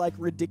his like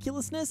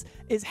ridiculousness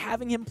is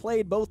having him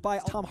played both by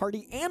Tom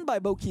Hardy and by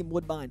Bokeem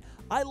Woodbine.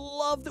 I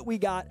love that we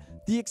got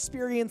the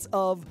experience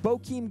of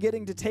Bokeem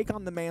getting to take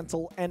on the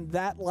mantle, and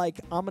that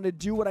like I'm gonna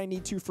do what I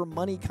need to for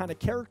money kind of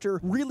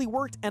character really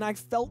worked, and I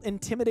felt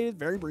intimidated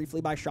very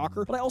briefly by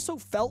Shocker, but I also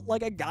felt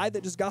like a guy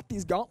that just got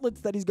these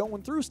gauntlets that he's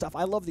going through stuff.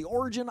 I love the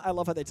origin. I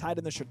love how they tied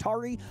in the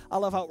Shatari. I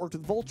love how it worked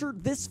with Vulture.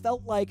 This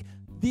felt like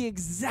the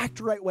exact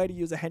right way to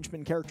use a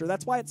henchman character.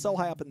 That's why it's so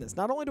high up in this.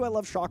 Not only do I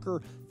love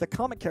Shocker, the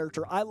comic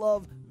character, I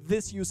love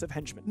this use of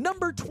henchman.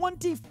 Number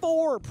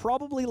 24,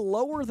 probably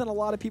lower than a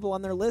lot of people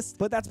on their list,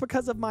 but that's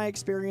because of my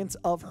experience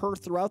of her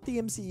throughout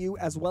the MCU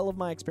as well as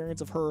my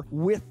experience of her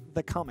with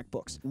the comic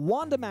books.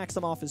 Wanda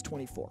Maximoff is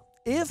 24.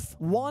 If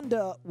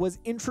Wanda was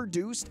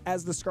introduced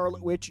as the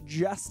Scarlet Witch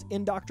just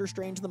in Doctor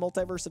Strange in the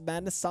Multiverse of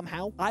Madness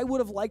somehow, I would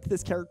have liked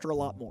this character a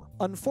lot more.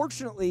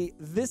 Unfortunately,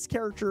 this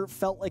character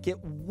felt like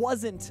it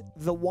wasn't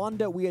the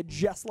Wanda we had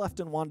just left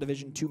in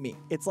WandaVision to me.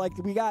 It's like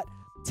we got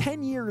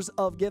 10 years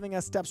of giving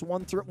us steps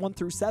 1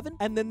 through 7,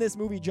 and then this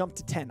movie jumped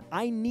to 10.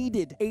 I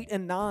needed 8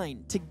 and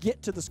 9 to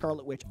get to the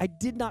Scarlet Witch. I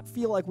did not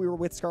feel like we were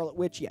with Scarlet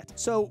Witch yet.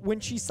 So when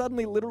she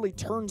suddenly literally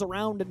turns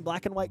around and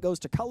black and white goes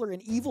to color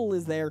and evil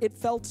is there, it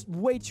felt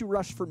way too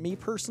rushed for me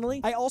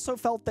personally. I also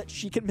felt that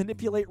she can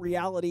manipulate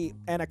reality,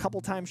 and a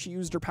couple times she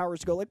used her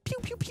powers to go like pew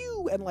pew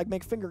pew and like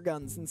make finger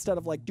guns instead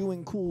of like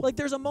doing cool. Like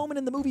there's a moment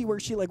in the movie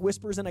where she like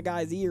whispers in a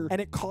guy's ear and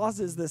it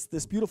causes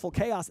this beautiful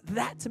chaos.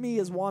 That to me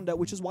is Wanda,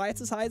 which is why it's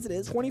as high as it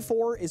is.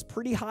 24 is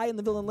pretty high in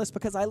the villain list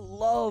because I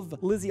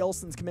love Lizzie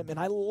Olsen's commitment.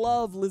 I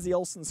love Lizzie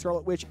Olsen's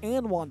Scarlet Witch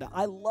and Wanda.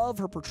 I love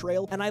her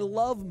portrayal, and I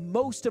love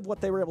most of what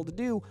they were able to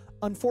do.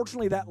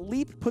 Unfortunately, that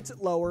leap puts it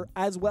lower,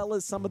 as well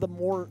as some of the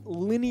more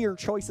linear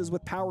choices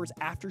with powers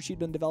after she'd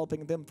been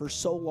developing them for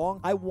so long.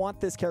 I want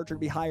this character to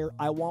be higher.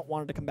 I want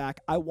Wanda to come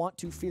back. I want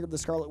to fear the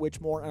Scarlet Witch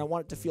more, and I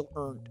want it to feel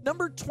earned.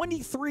 Number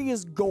 23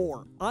 is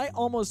Gore. I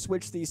almost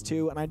switched these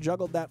two, and I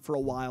juggled that for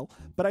a while,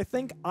 but I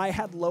think I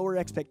had lower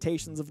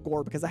expectations of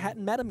Gore because I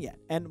hadn't met him yet.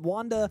 And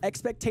Wanda,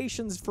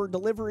 expectations for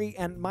delivery,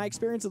 and my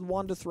experience with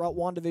Wanda throughout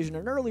WandaVision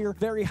and earlier,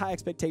 very high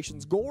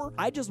expectations. Gore,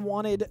 I just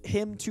wanted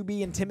him to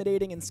be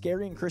intimidating and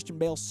scary, and Christian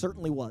Bale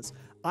certainly was.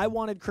 I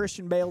wanted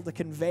Christian Bale to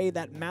convey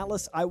that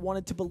malice. I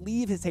wanted to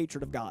believe his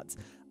hatred of gods.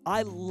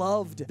 I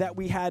loved that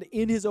we had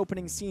in his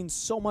opening scene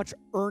so much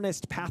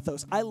earnest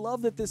pathos. I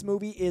love that this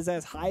movie is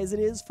as high as it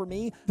is for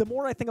me. The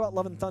more I think about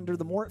Love and Thunder,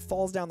 the more it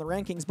falls down the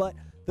rankings, but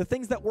the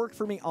things that work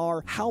for me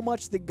are how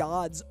much the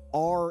gods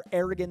are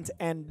arrogant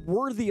and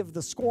worthy of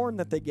the scorn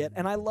that they get.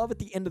 And I love at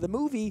the end of the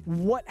movie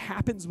what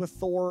happens with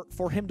Thor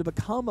for him to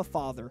become a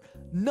father.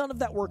 None of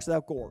that works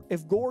without Gore.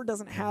 If Gore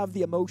doesn't have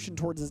the emotion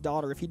towards his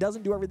daughter, if he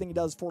doesn't do everything he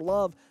does for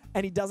love,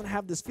 and he doesn't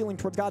have this feeling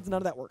towards gods, none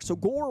of that works. So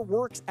Gore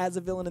works as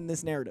a villain in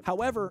this narrative.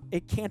 However,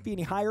 it can't be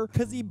any higher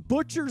because he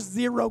butchers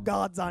 0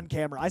 gods on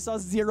camera. I saw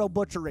 0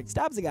 butchering.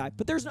 Stabs a guy,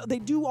 but they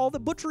do all the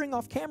butchering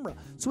off camera.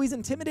 So he's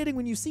intimidating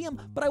when you see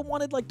him, but I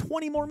wanted like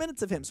 20 more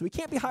minutes of him. So he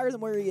can't be higher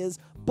than where he is,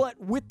 but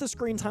with the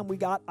screen time we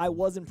got, I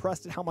was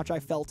impressed at how much I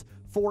felt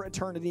for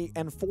Eternity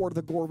and for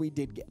the Gore we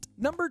did get.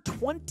 Number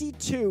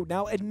 22.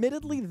 Now,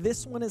 admittedly,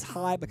 this one is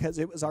high because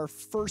it was our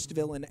first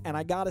villain, and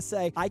I gotta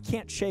say, I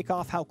can't shake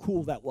off how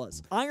cool that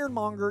was.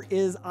 Ironmonger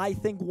is, I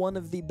think, one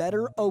of the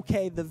better.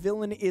 Okay, the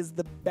villain is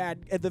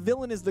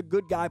the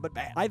good guy, but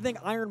bad. I think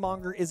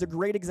Ironmonger is a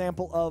great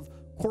example of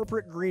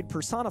corporate greed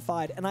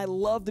personified, and I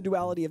love the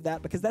duality of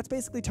that because that's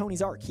basically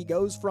Tony's arc. He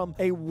goes from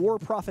a war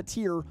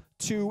profiteer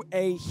to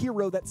a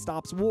hero that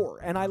stops war,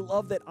 and I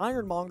love that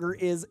Ironmonger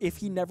is if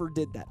he never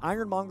did that.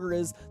 Ironmonger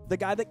is the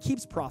guy that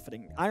keeps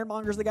profiting.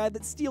 Ironmonger is the guy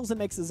that steals and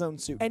makes his own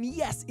suit. And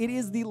yes, it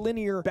is the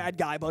linear bad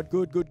guy but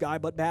good guy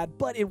but bad,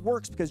 but it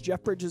works because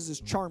Jeff Bridges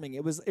is charming.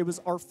 It was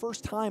our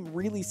first time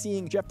really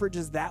seeing Jeff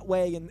Bridges that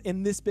way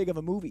in this big of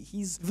a movie.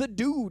 He's the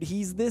dude.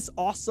 He's this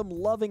awesome,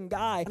 loving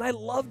guy, and I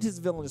loved his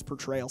villainous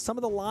portrayal. Some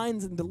of the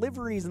lines and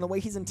deliveries and the way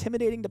he's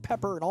intimidating to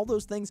Pepper and all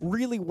those things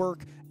really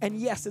work. And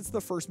yes, it's the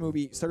first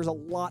movie, so there's a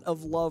lot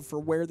of love for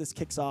where this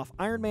kicks off.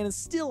 Iron Man is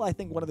still, I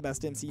think, one of the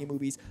best MCU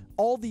movies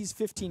all these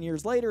 15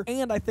 years later,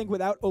 and I think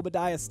without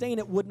Obadiah Stane,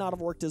 it would not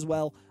have worked as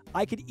well.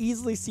 I could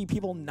easily see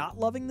people not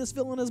loving this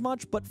villain as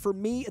much, but for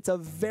me, it's a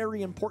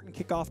very important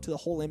kickoff to the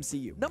whole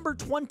MCU. Number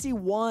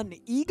 21,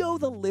 Ego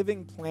the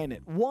Living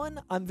Planet.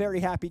 One, I'm very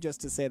happy just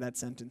to say that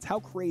sentence.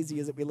 How crazy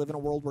is it we live in a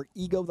world where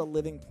Ego the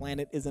Living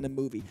Planet is in a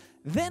movie?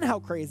 Then how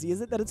crazy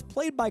is it that it's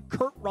played by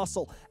Kurt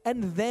Russell?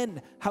 And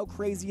then how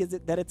crazy is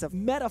it that it's a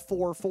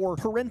metaphor for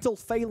parental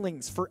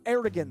failings, for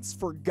arrogance,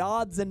 for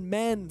gods and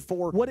men,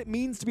 for what it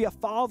means to be a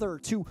father,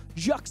 to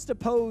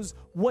juxtapose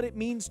what it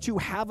means to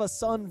have a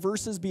son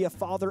versus be a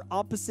father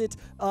opposite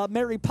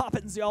Mary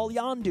Poppins y'all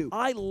Yondu.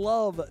 I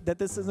love that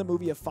this is a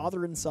movie of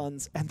father and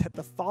sons and that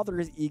the father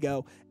is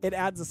Ego. It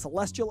adds a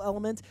celestial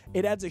element.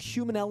 It adds a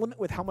human element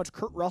with how much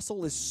Kurt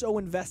Russell is so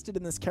invested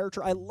in this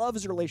character. I love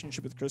his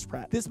relationship with Chris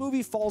Pratt. This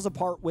movie falls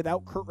apart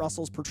without Kurt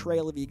Russell's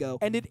portrayal of Ego,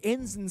 and it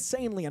ends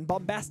insanely and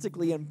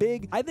bombastically and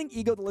big. I think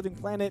Ego the Living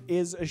Planet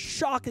is a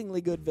shockingly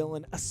good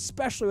villain,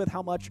 especially with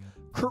how much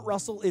Kurt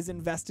Russell is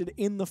invested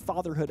in the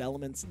fatherhood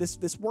elements.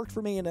 This worked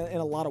for me in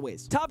a lot of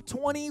ways. Top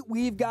 20,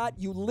 we've got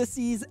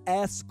Ulysses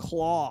S.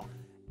 Claw.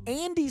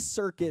 Andy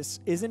Serkis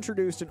is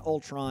introduced in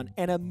Ultron,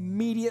 and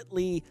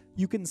immediately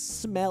you can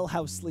smell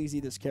how sleazy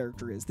this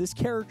character is. This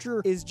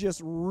character is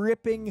just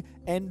ripping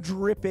and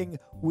dripping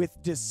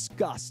with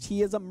disgust.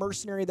 He is a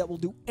mercenary that will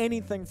do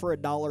anything for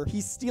 $1.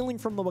 He's stealing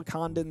from the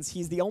Wakandans.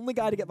 He's the only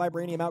guy to get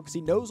vibranium out because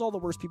he knows all the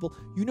worst people.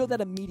 You know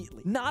that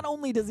immediately. Not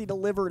only does he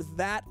deliver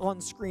that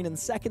on screen in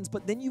seconds,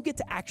 but then you get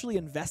to actually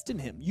invest in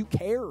him. You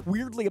care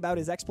weirdly about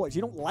his exploits.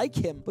 You don't like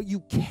him, but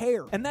you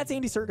care. And that's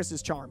Andy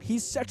Serkis' charm.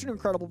 He's such an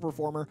incredible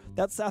performer.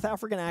 That South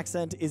African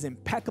accent is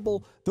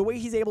impeccable. The way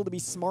he's able to be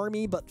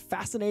smarmy but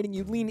fascinating,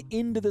 you lean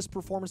into this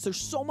performance. There's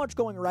so much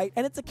going right,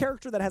 and it's a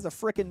character that has a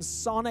frickin'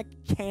 sonic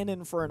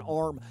cannon for an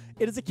arm.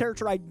 It is a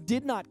character I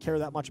did not care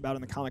that much about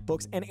in the comic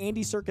books, and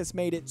Andy Serkis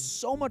made it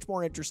so much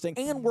more interesting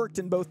and worked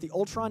in both the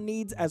Ultron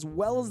needs as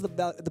well as the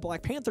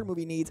Black Panther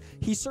movie needs.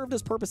 He served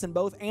his purpose in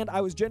both, and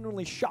I was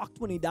genuinely shocked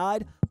when he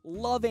died.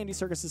 Love Andy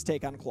Serkis'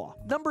 take on Claw.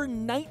 Number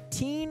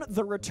 19,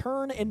 the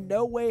return in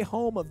No Way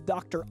Home of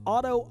Dr.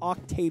 Otto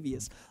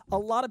Octavius. A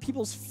lot of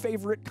people's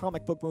favorite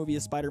comic book movie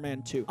is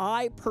Spider-Man 2.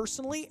 I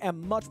personally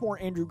am much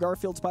more Andrew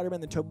Garfield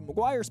Spider-Man than Tobey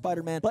Maguire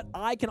Spider-Man, but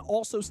I can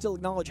also still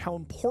acknowledge how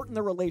important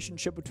the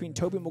relationship between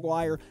Tobey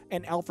Maguire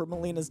and Alfred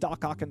Molina's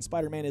Doc Ock and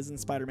Spider-Man is in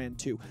Spider-Man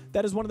 2.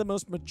 That is one of the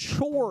most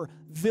mature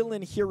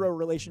villain-hero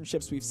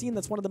relationships we've seen.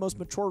 That's one of the most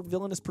mature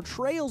villainous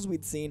portrayals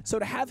we've seen. So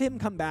to have him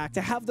come back,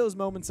 to have those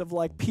moments of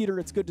like, Peter,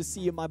 it's good to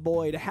see you, my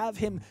boy, to have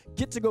him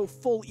get to go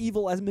full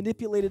evil as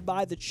manipulated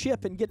by the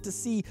chip and get to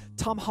see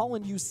Tom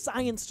Holland use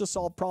science to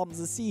solve problems,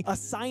 to see a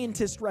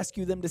scientist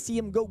rescue them, to see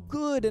him go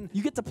good, and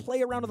you get to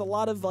play around with a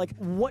lot of like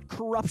what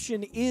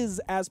corruption is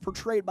as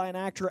portrayed by an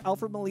actor.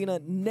 Alfred Molina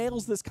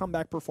nails this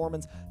comeback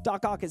performance.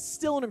 Doc Ock is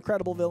still an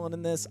incredible villain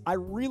in this. I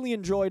really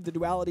enjoyed the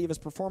duality of his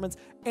performance,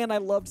 and I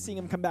loved seeing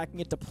him come back and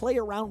get to play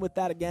around with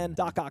that again.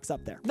 Doc Ock's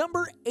up there.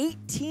 Number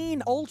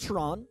 18,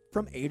 Ultron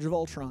from Age of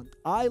Ultron.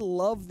 I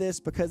love this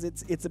because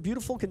it's a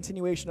beautiful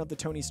continuation of the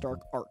Tony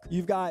Stark arc.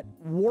 You've got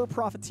war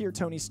profiteer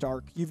Tony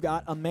Stark. You've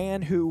got a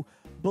man who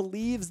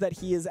believes that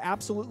he is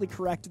absolutely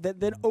correct,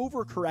 that then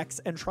overcorrects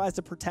and tries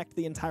to protect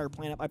the entire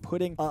planet by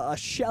putting a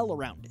shell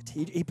around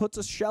it. He puts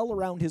a shell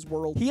around his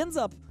world. He ends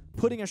up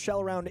putting a shell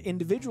around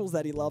individuals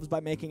that he loves by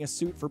making a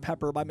suit for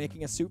Pepper, by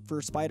making a suit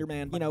for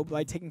Spider-Man, you know,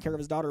 by taking care of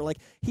his daughter. Like,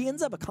 he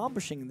ends up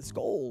accomplishing this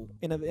goal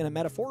in a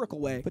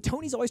metaphorical way, but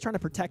Tony's always trying to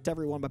protect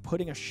everyone by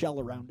putting a shell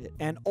around it.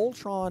 And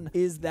Ultron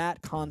is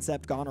that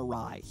concept gone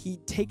awry. He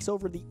takes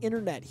over the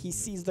internet. He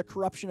sees the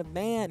corruption of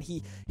man.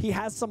 He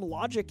has some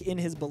logic in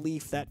his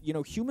belief that, you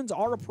know, humans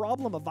are a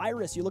problem, a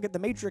virus. You look at the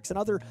Matrix and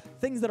other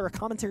things that are a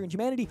commentary on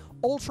humanity.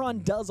 Ultron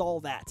does all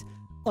that.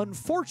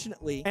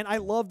 Unfortunately, and I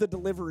love the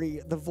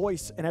delivery, the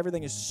voice and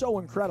everything is so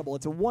incredible.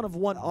 It's a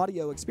one-of-one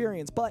audio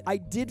experience, but I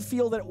did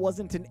feel that it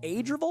wasn't an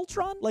Age of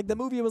Ultron. Like, the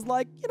movie was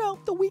like, you know,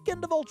 the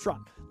weekend of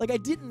Ultron. Like, I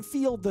didn't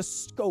feel the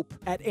scope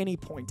at any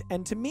point.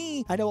 And to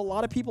me, I know a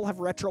lot of people have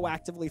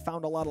retroactively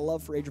found a lot of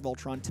love for Age of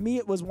Ultron. To me,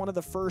 it was one of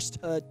the first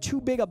too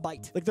big a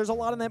bite. Like, there's a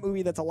lot in that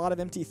movie that's a lot of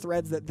empty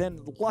threads that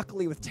then,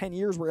 luckily, with 10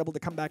 years, we're able to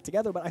come back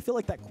together. But I feel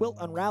like that quilt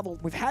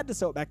unraveled. We've had to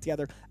sew it back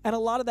together. And a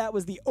lot of that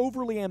was the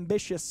overly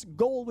ambitious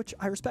goal, which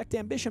I respect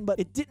ambition, but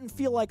it didn't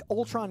feel like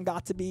Ultron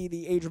got to be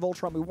the Age of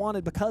Ultron we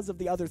wanted because of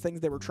the other things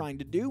they were trying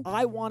to do.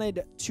 I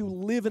wanted to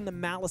live in the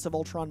malice of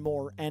Ultron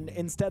more, and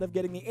instead of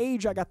getting the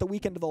age, I got the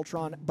weekend of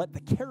Ultron, but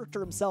the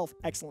character himself,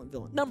 excellent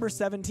villain. Number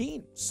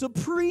 17,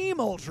 Supreme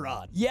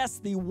Ultron. Yes,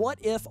 the What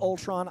If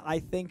Ultron, I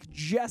think,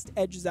 just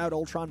edges out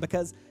Ultron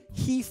because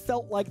he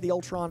felt like the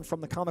Ultron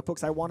from the comic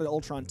books I wanted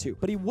Ultron to,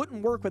 but he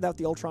wouldn't work without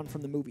the Ultron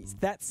from the movies.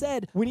 That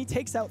said, when he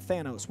takes out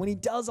Thanos, when he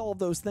does all of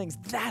those things,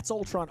 that's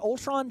Ultron.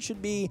 Ultron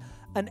should be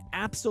an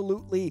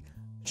absolutely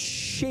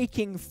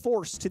shaking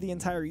force to the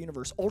entire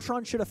universe.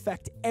 Ultron should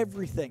affect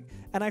everything.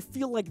 and I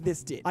feel like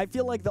this did. I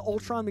feel like the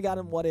Ultron we got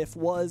in What If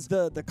was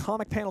the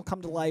comic panel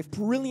come to life,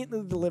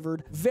 brilliantly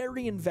delivered,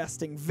 very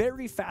investing,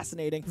 very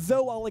fascinating,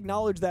 though I'll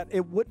acknowledge that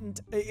it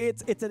wouldn't,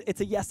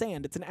 it's a yes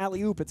and, it's an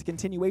alley-oop, it's a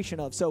continuation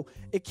of, so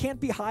it can't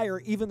be higher,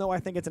 even though I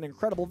think it's an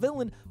incredible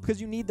villain,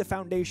 because you need the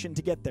foundation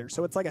to get there.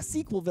 So it's like a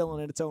sequel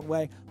villain in its own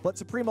way, but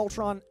Supreme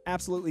Ultron,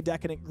 absolutely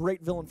decadent,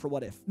 great villain for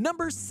What If.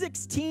 Number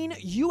 16,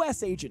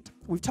 U.S. Agent.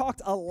 We've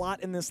talked a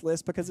lot in this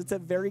list because it's a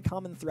very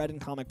common thread in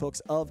comic books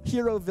of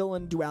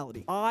hero-villain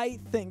duality. I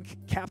think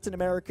Captain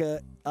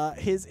America,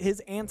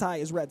 his anti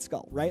is Red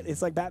Skull, right?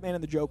 It's like Batman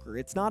and the Joker.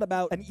 It's not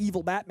about an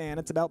evil Batman.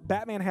 It's about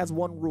Batman has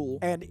one rule,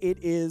 and it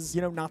is,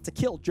 not to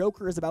kill.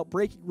 Joker is about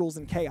breaking rules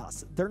and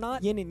chaos. They're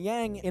not yin and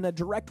yang in a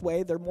direct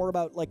way. They're more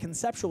about like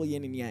conceptual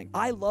yin and yang.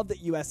 I love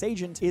that U.S.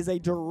 Agent is a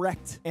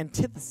direct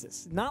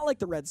antithesis, not like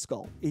the Red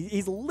Skull.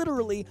 He's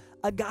literally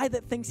a guy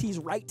that thinks he's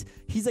right.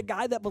 He's a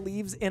guy that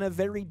believes in a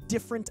very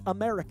different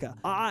America.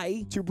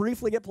 I, to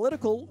briefly get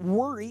political,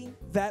 worry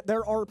that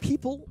there are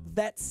people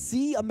that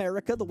see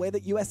America the way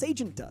that U.S.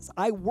 Agent does.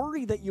 I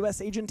worry that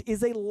U.S. Agent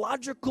is a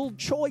logical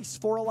choice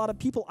for a lot of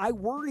people. I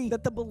worry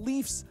that the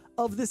beliefs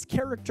of this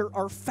character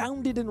are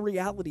founded in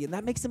reality, and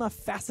that makes him a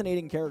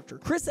fascinating character.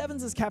 Chris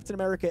Evans as Captain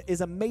America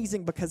is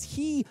amazing because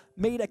he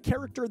made a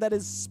character that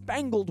is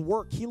spangled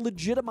work. He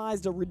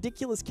legitimized a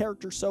ridiculous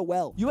character so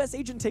well. U.S.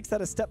 Agent takes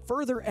that a step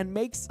further and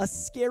makes a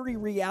scary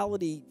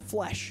reality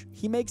flesh.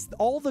 He makes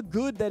all the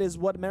good that is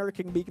what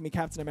America can be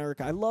Captain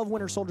America. I love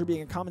Winter Soldier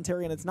being a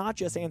commentary, and it's not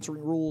just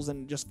answering rules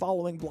and just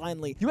following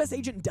blindly. U.S.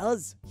 Agent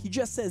does. He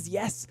just says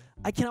yes.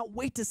 I cannot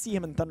wait to see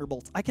him in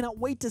Thunderbolts. I cannot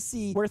wait to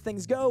see where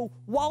things go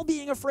while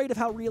being afraid of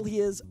how real he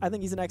is. I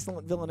think he's an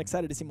excellent villain.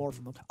 Excited to see more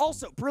from him.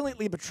 Also,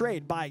 brilliantly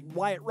betrayed by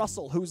Wyatt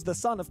Russell, who's the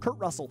son of Kurt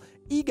Russell.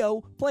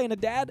 Ego playing a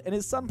dad and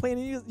his son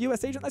playing a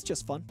U.S. agent. That's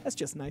just fun. That's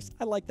just nice.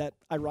 I like that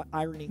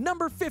irony.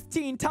 Number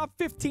 15, top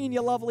 15,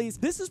 you lovelies.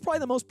 This is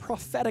probably the most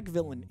prophetic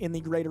villain in the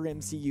greater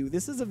MCU.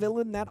 This is a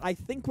villain that I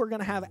think we're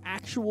going to have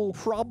actual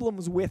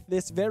problems with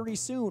this very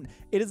soon.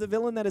 It is a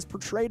villain that is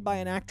portrayed by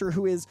an actor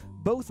who is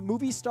both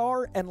movie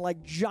star and like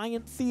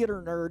giant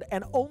theater nerd,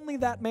 and only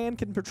that man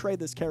can portray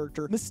this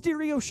character.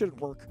 Mysterio shouldn't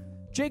work.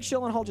 Jake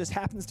Gyllenhaal just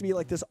happens to be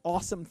like this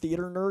awesome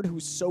theater nerd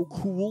who's so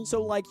cool.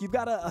 So like you've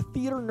got a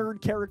theater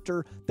nerd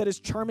character that is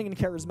charming and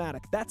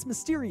charismatic. That's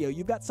Mysterio.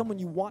 You've got someone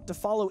you want to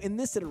follow in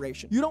this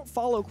iteration. You don't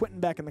follow Quentin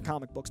Beck in the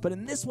comic books, but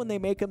in this one they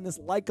make him this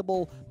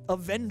likable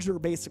Avenger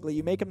basically.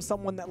 You make him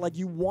someone that like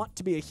you want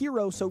to be a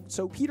hero. So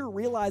Peter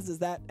realizes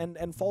that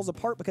and falls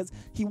apart because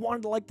he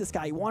wanted to like this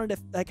guy. He wanted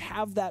to like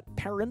have that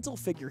parental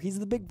figure. He's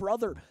the big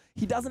brother.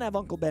 He doesn't have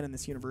Uncle Ben in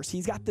this universe.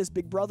 He's got this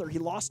big brother. He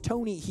lost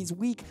Tony. He's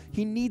weak.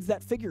 He needs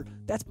that figure.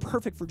 That's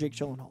perfect for Jake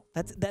Gyllenhaal.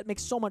 That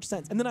makes so much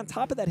sense. And then on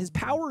top of that, his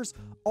powers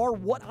are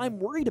what I'm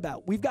worried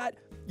about. We've got,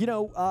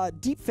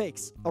 deep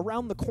fakes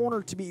around the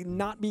corner to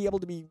not be able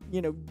to be,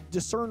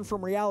 discerned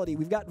from reality.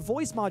 We've got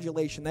voice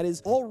modulation that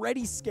is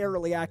already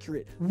scarily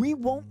accurate. We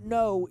won't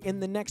know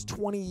in the next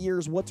 20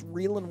 years what's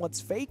real and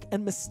what's fake,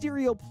 and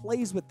Mysterio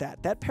plays with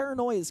that. That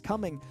paranoia is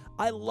coming.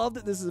 I love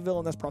that this is a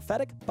villain that's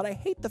prophetic, but I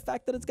hate the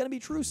fact that it's going to be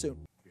true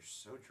soon. You're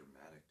so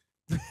dramatic.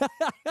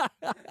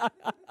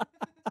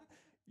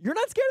 You're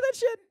not scared of that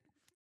shit?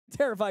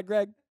 Terrified,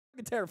 Greg.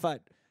 I'm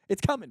terrified.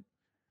 It's coming.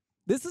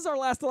 This is our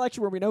last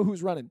election where we know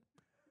who's running.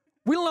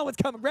 We don't know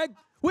what's coming, Greg.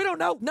 We don't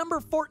know. Number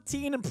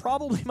 14, and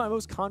probably my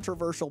most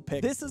controversial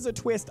pick. This is a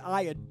twist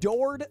I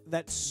adored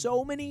that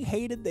so many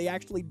hated they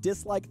actually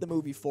disliked the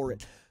movie for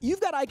it. You've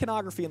got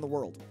iconography in the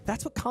world.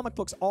 That's what comic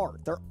books are.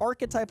 They're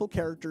archetypal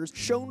characters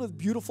shown with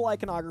beautiful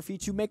iconography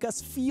to make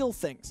us feel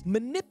things.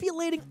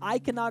 Manipulating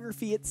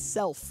iconography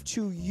itself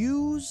to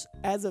use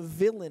as a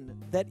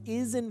villain that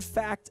is in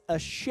fact a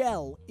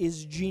shell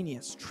is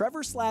genius.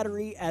 Trevor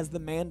Slattery as the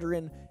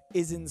Mandarin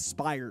is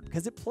inspired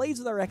because it plays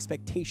with our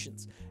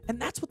expectations. And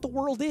that's what the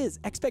world is,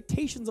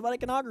 expectations of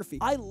iconography.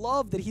 I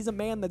love that he's a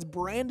man that's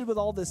branded with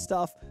all this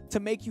stuff to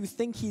make you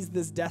think he's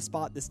this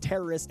despot, this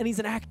terrorist, and he's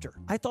an actor.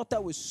 I thought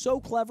that was so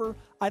clever.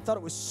 I thought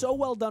it was so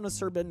well done with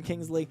Sir Ben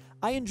Kingsley.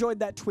 I enjoyed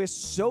that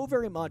twist so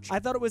very much. I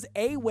thought it was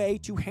a way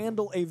to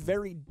handle a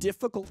very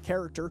difficult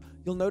character.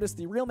 You'll notice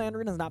the real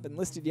Mandarin has not been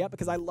listed yet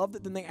because I love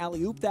that then they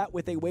alley-oop that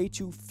with a way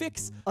to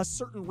fix a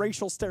certain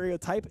racial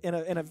stereotype in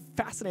a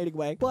fascinating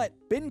way. But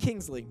Ben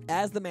Kingsley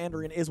as the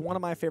Mandarin is one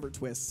of my favorite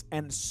twists,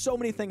 and so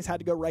many things had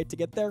to go right to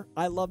get there.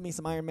 I love me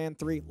some Iron Man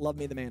 3, love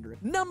me the Mandarin.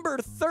 Number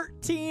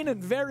 13,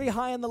 and very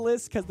high on the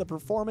list because the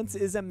performance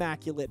is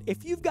immaculate.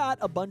 If you've got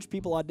a bunch of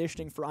people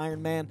auditioning for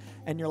Iron Man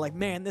and you're like,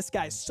 man, this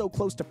guy's so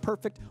close to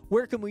perfect,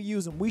 where can we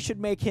use him? We should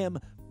make him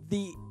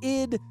the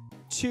id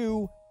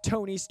to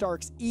Tony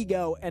Stark's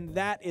ego, and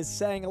that is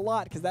saying a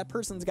lot because that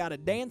person's got to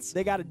dance,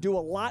 they got to do a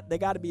lot, they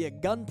got to be a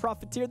gun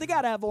profiteer, they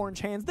got to have orange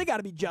hands, they got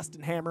to be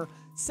Justin Hammer.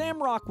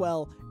 Sam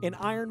Rockwell in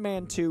Iron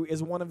Man 2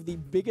 is one of the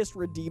biggest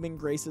redeeming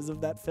graces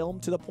of that film,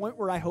 to the point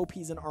where I hope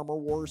he's in Armor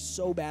Wars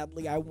so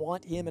badly. I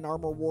want him in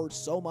Armor Wars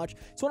so much.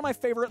 It's one of my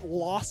favorite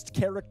lost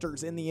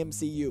characters in the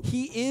MCU.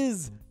 He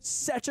is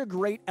such a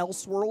great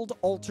Elseworld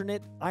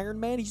alternate Iron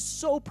Man. He's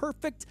so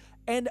perfect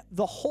and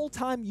the whole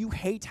time you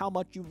hate how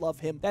much you love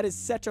him. That is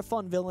such a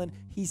fun villain.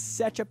 He's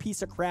such a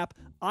piece of crap.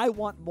 I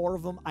want more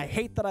of him. I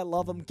hate that I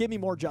love him. Give me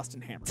more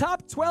Justin Hammer.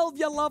 Top 12,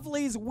 ya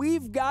lovelies.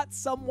 We've got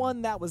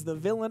someone that was the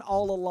villain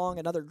all along.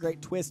 Another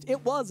great twist.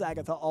 It was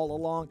Agatha all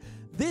along.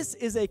 This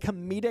is a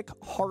comedic,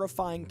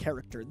 horrifying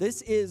character.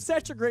 This is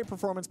such a great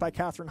performance by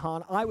Kathryn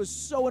Hahn. I was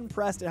so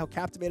impressed at how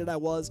captivated I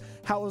was,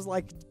 how I was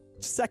like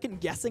second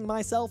guessing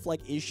myself,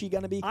 like, is she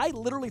gonna be? I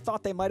literally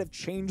thought they might have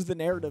changed the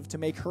narrative to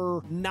make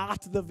her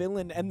not the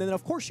villain, and then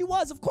of course she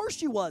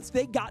was.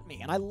 They got me,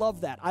 and I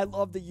love that. I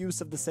love the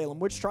use of the Salem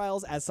witch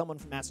trials. As someone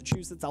from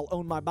Massachusetts, I'll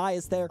own my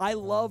bias there. I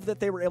love that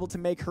they were able to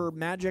make her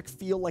magic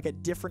feel like a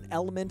different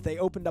element. They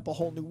opened up a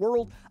whole new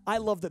world. I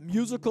love the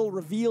musical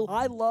reveal.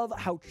 I love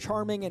how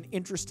charming and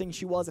interesting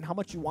she was and how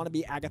much you want to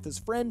be Agatha's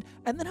friend,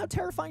 and then how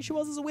terrifying she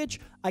was as a witch.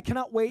 I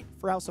cannot wait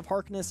for House of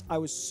Harkness. I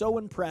was so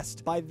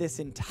impressed by this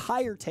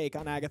entire take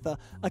on Agatha,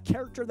 a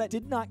character that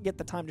did not get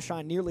the time to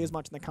shine nearly as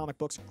much in the comic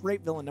books. Great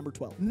villain, number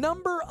 12.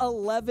 Number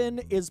 11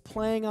 is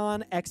playing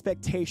on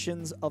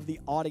expectations of the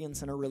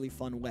audience in a really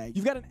fun way.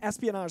 You've got an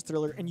espionage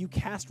thriller and you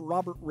cast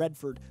Robert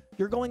Redford.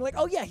 You're going like,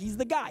 oh yeah, he's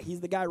the guy. He's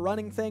the guy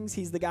running things.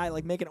 He's the guy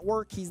like making it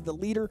work. He's the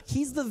leader.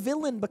 He's the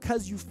villain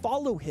because you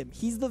follow him.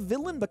 He's the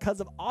villain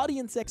because of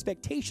audience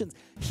expectations.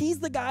 He's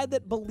the guy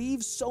that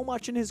believes so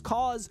much in his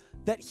cause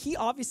that he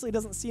obviously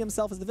doesn't see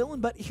himself as the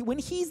villain, but when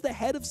he's the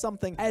head of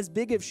something as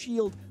big as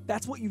S.H.I.E.L.D.,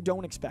 that's what you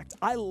don't expect.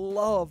 I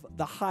love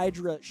the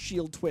Hydra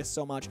S.H.I.E.L.D. twist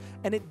so much,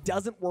 and it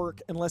doesn't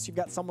work unless you've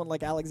got someone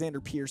like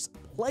Alexander Pierce,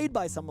 played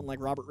by someone like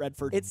Robert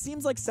Redford. It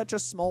seems like such a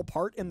small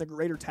part in the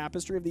greater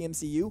tapestry of the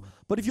MCU,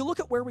 but if you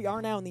look at where we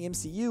are now in the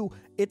MCU,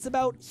 it's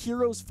about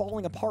heroes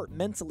falling apart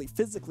mentally,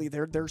 physically.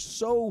 They're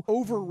so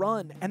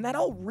overrun, and that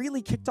all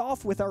really kicked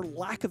off with our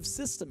lack of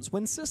systems.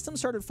 When systems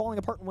started falling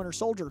apart in Winter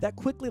Soldier, that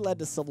quickly led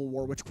to Civil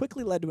War, which quickly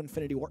led to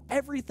Infinity War.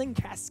 Everything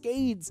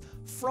cascades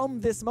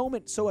from this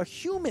moment. So a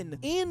human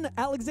in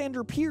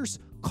Alexander Pierce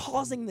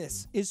causing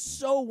this is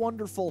so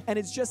wonderful, and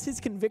it's just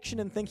his conviction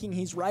and thinking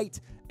he's right.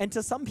 And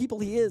to some people,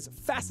 he is.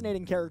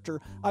 Fascinating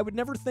character. I would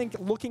never think,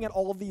 looking at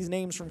all of these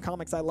names from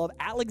comics I love,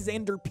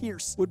 Alexander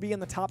Pierce would be in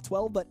the top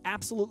 12, but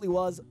absolutely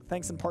was,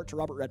 thanks in part to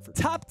Robert Redford.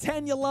 Top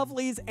 10, you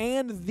lovelies,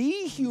 and the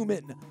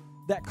human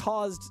that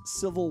caused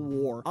Civil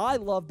War. I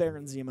love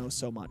Baron Zemo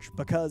so much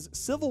because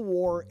Civil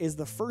War is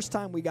the first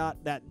time we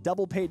got that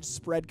double-page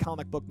spread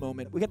comic book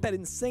moment. We got that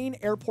insane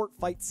airport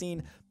fight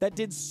scene that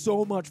did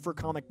so much for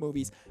comic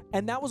movies,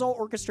 and that was all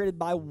orchestrated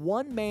by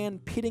one man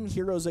pitting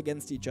heroes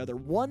against each other.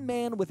 One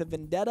man with a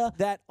vendetta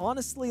that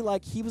honestly,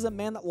 like, he was a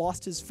man that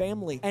lost his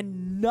family,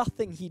 and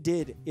nothing he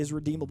did is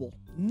redeemable.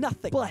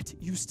 Nothing. But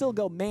you still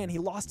go, man, he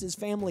lost his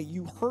family.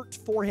 You hurt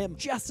for him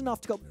just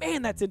enough to go,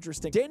 man, that's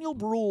interesting. Daniel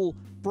Bruhl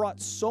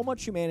brought so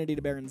much humanity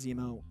to Baron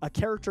Zemo, a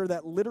character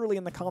that literally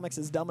in the comics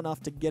is dumb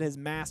enough to get his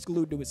mask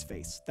glued to his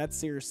face. That's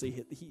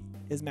seriously,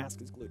 his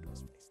mask is glued to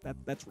his face.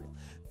 That's real.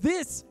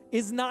 This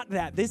is not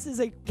that. This is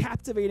a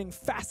captivating,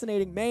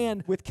 fascinating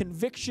man with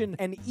conviction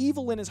and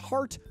evil in his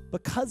heart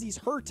because he's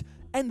hurt.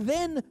 And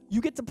then you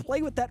get to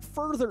play with that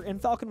further in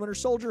Falcon Winter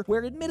Soldier,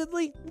 where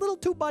admittedly, a little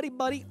too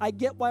buddy-buddy. I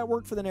get why it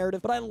worked for the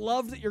narrative, but I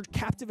love that you're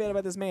captivated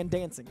by this man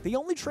dancing. The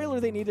only trailer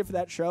they needed for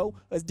that show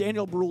was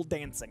Daniel Bruhl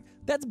dancing.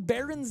 That's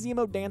Baron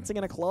Zemo dancing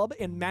in a club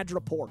in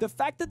Madripoor. The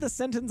fact that the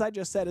sentence I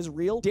just said is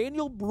real,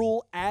 Daniel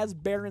Bruhl as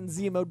Baron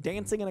Zemo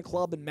dancing in a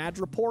club in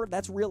Madripoor,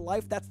 that's real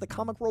life. That's the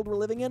comic world we're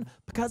living in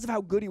because of how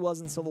good he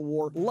was in Civil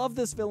War. Love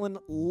this villain.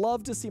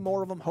 Love to see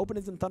more of him. Hoping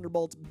he's in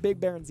Thunderbolts. Big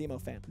Baron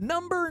Zemo fan.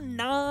 Number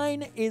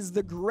 9 is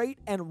the great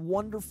and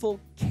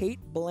wonderful Cate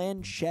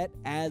Blanchett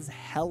as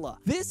Hela.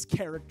 This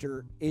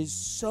character is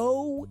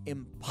so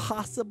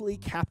impossibly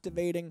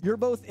captivating. You're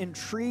both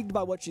intrigued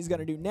by what she's going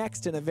to do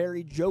next in a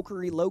very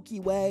jokery Loki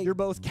way. You're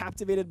both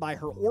captivated by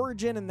her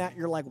origin and that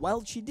you're like,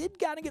 well, she did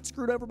kind of get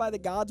screwed over by the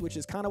gods, which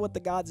is kind of what the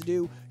gods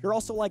do. You're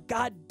also like,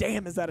 god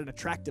damn, is that an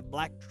attractive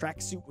black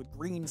tracksuit with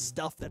green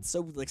stuff that's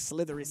so like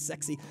slithery,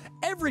 sexy.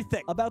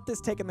 Everything about this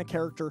take in the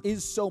character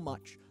is so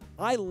much.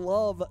 I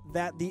love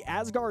that the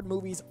Asgard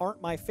movies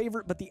aren't my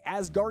favorite, but the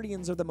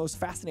Asgardians are the most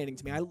fascinating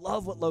to me. I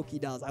love what Loki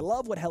does. I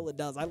love what Hela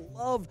does. I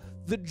love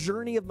the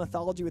journey of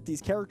mythology with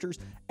these characters,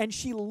 and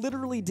she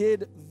literally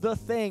did the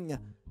thing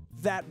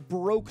that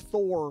broke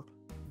Thor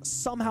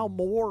somehow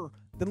more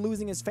than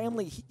losing his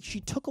family.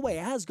 She took away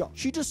Asgard.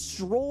 She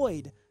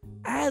destroyed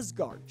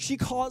Asgard. She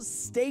caused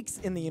stakes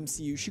in the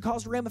MCU. She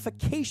caused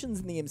ramifications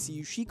in the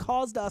MCU. She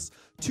caused us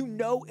to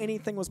know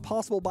anything was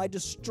possible by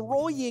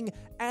destroying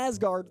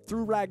Asgard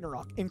through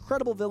Ragnarok.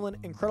 Incredible villain,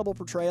 incredible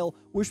portrayal.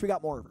 Wish we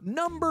got more of her.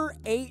 Number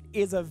 8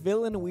 is a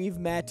villain we've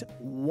met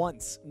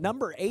once.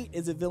 Number 8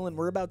 is a villain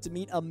we're about to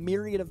meet a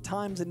myriad of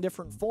times in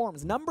different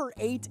forms. Number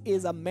 8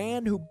 is a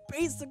man who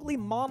basically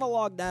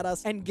monologued at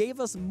us and gave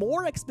us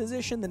more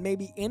exposition than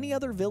maybe any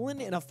other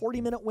villain in a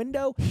 40-minute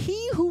window.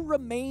 He Who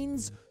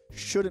Remains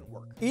shouldn't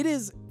work. It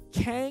is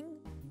Kang,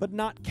 but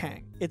not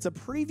Kang. It's a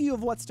preview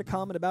of what's to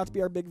come and about to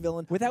be our big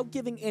villain without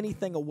giving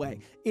anything away.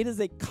 It is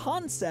a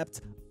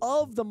concept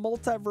of the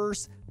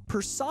multiverse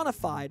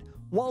personified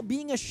while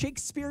being a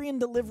Shakespearean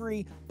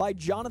delivery by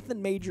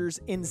Jonathan Majors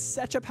in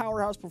such a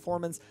powerhouse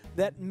performance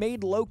that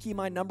made Loki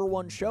my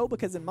 #1 show,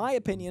 because in my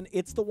opinion,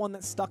 it's the one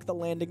that stuck the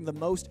landing the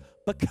most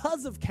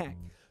because of Kang.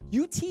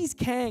 You tease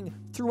Kang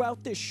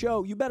throughout this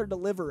show, you better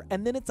deliver,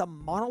 and then it's a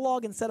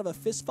monologue instead of a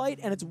fist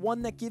fight, and it's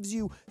one that gives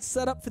you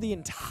setup for the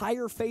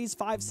entire Phase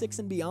 5, 6,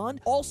 and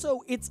beyond.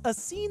 Also, it's a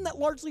scene that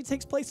largely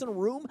takes place in a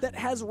room that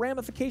has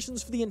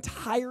ramifications for the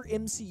entire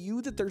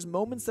MCU, that there's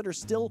moments that are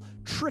still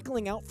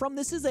trickling out from.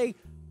 This is a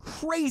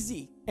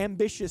crazy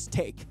ambitious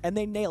take, and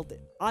they nailed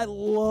it. I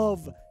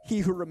love He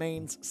Who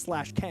Remains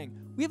 / Kang.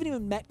 We haven't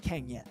even met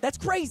Kang yet. That's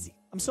crazy.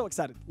 I'm so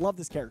excited. Love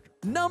this character.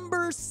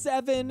 Number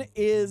 7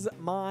 is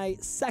my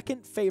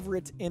second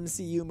favorite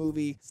MCU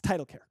movie. It's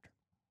title character.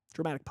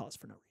 Dramatic pause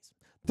for no reason.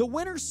 The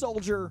Winter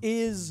Soldier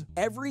is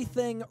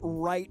everything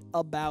right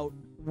about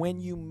when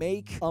you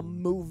make a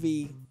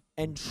movie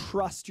and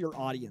trust your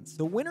audience.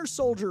 The Winter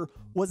Soldier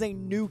was a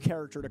new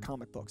character to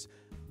comic books.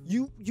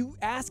 You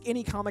ask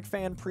any comic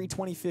fan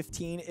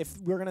pre-2015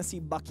 if we're going to see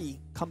Bucky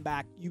come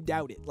back, you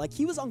doubt it. Like,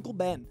 he was Uncle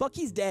Ben.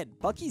 Bucky's dead.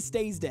 Bucky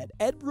stays dead.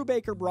 Ed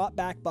Brubaker brought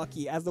back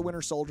Bucky as the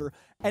Winter Soldier,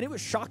 and it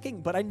was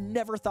shocking, but I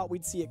never thought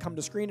we'd see it come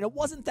to screen. And it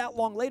wasn't that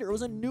long later. It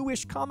was a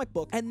newish comic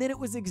book, and then it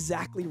was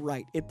exactly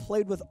right. It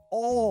played with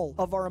all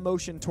of our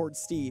emotion towards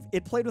Steve.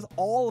 It played with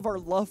all of our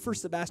love for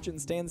Sebastian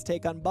Stan's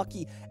take on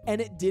Bucky, and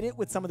it did it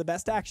with some of the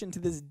best action to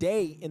this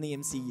day in the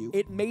MCU.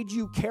 It made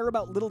you care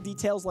about little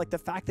details like the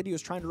fact that he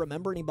was trying to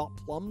remember and he bought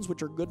plums,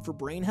 which are good for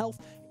brain health.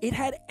 It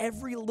had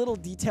every little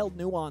detailed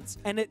nuance,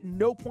 and at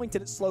no point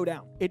did it slow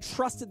down. It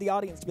trusted the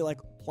audience to be like,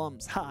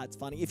 plums, it's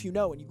funny, if you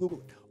know and you Google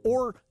it.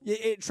 Or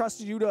it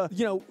trusted you to,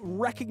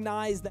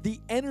 recognize that the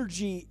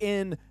energy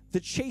in the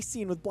chase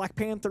scene with Black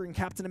Panther and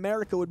Captain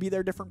America would be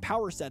their different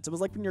power sets. It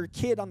was like when you're a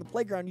kid on the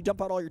playground, you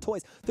dump out all your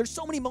toys. There's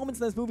so many moments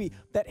in this movie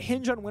that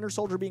hinge on Winter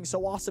Soldier being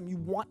so awesome, you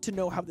want to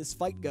know how this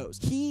fight goes.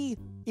 He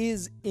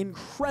is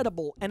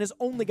incredible and has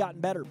only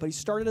gotten better, but he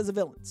started as a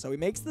villain. So he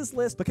makes this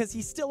list because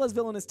he still has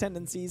villainous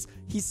tendencies.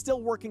 He's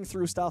still working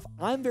through stuff.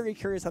 I'm very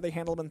curious how they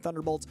handle him in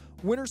Thunderbolts.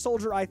 Winter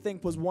Soldier, I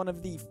think, was one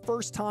of the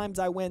first times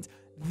I went,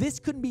 this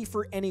couldn't be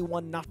for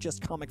anyone, not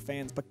just comic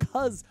fans,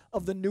 because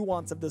of the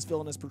nuance of this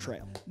villainous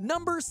portrayal.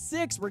 Number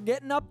 6, we're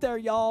getting up there,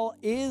 y'all,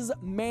 is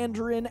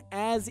Mandarin,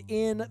 as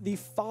in the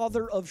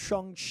father of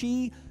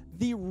Shang-Chi,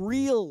 the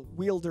real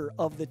wielder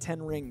of the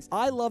 10 rings.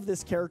 I love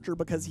this character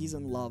because he's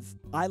in love.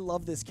 I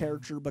love this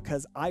character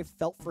because I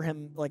felt for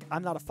him, like,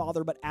 I'm not a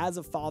father, but as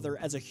a father,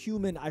 as a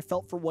human, I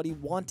felt for what he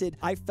wanted.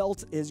 I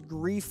felt his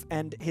grief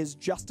and his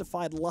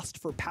justified lust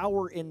for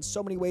power in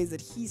so many ways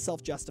that he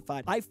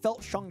self-justified. I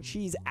felt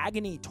Shang-Chi's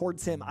agony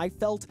towards him. I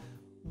felt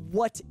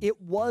what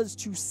it was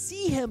to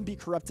see him be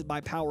corrupted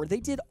by power. They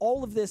did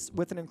all of this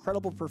with an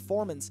incredible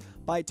performance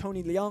by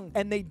Tony Leung,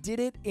 and they did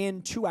it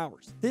in 2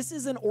 hours. This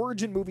is an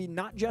origin movie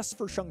not just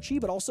for Shang-Chi,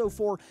 but also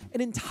for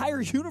an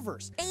entire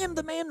universe and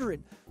the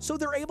Mandarin. So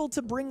they're able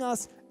to bring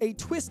us a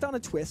twist on a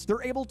twist.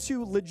 They're able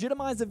to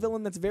legitimize a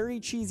villain that's very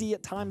cheesy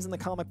at times in the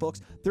comic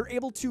books. They're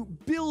able to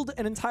build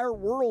an entire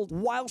world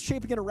while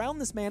shaping it around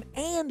this man,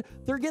 and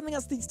they're giving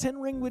us these 10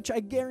 rings, which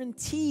I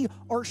guarantee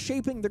are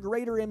shaping the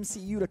greater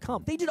MCU to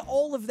come. They did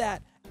all of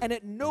that, and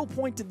at no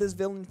point did this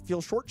villain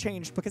feel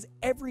shortchanged, because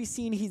every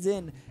scene he's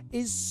in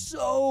is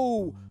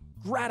so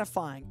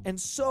gratifying and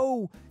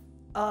so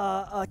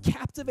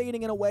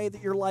captivating in a way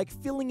that you're like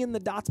filling in the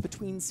dots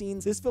between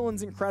scenes. This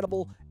villain's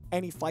incredible,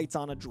 and he fights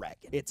on a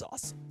dragon. It's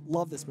awesome.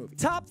 Love this movie.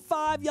 Top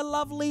 5, you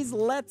lovelies.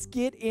 Let's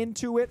get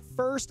into it.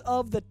 First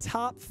of the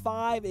top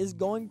 5 is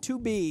going to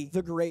be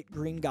the great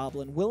Green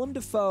Goblin. Willem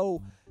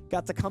Dafoe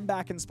got to come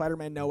back in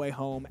Spider-Man No Way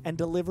Home and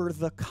deliver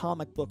the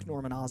comic book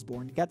Norman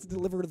Osborn. Got to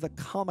deliver the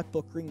comic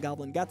book Green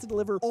Goblin. Got to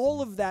deliver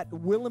all of that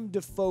Willem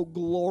Dafoe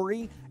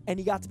glory, and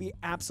he got to be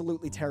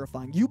absolutely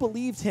terrifying. You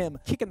believed him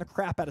kicking the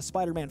crap out of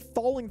Spider-Man,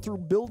 falling through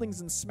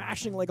buildings and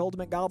smashing like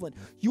Ultimate Goblin.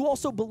 You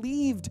also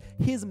believed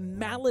his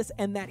malice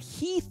and that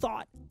he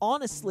thought,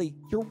 honestly,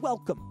 you're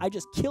welcome. I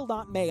just killed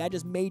Aunt May. I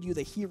just made you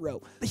the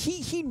hero.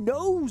 He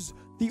knows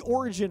the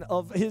origin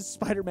of his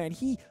Spider-Man.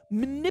 He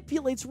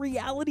manipulates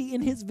reality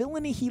in his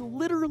villainy. He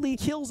literally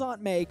kills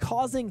Aunt May,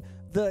 causing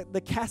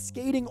the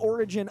cascading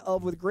origin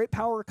of with great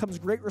power comes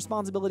great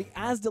responsibility,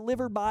 as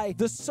delivered by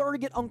the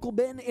surrogate Uncle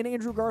Ben in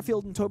Andrew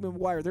Garfield and Tobey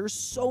Maguire. There's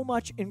so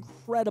much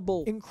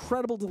incredible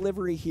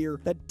delivery here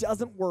that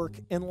doesn't work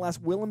unless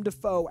Willem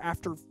Dafoe,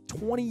 after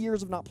 20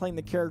 years of not playing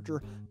the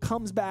character,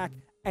 comes back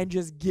and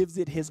just gives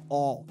it his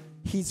all.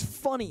 He's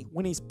funny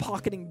when he's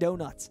pocketing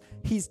donuts.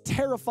 He's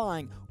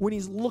terrifying when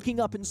he's looking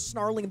up and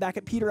snarling back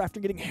at Peter after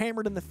getting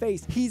hammered in the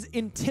face. He's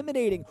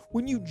intimidating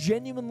when you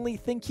genuinely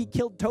think he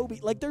killed Toby.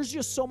 Like, there's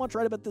just so much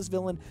right about this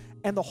villain,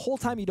 and the whole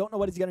time you don't know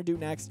what he's going to do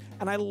next.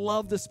 And I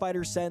love the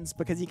spider sense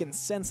because he can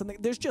sense something.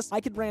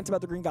 I could rant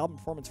about the Green Goblin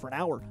performance for an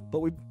hour, but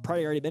we've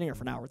probably already been here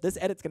for an hour. This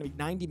edit's going to be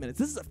 90 minutes.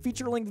 This is a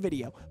feature-length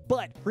video,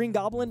 but Green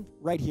Goblin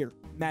right here.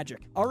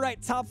 Magic. All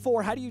right, top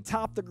 4. How do you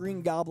top the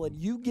Green Goblin?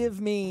 You give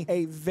me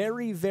a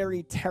very, very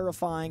very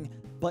terrifying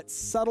but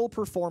subtle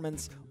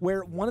performance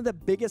where one of the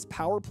biggest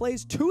power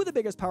plays, two of the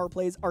biggest power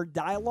plays are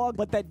dialogue,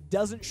 but that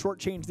doesn't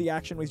shortchange the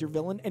action with your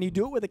villain, and you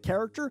do it with a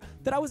character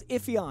that I was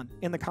iffy on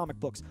in the comic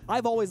books.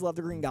 I've always loved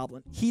the Green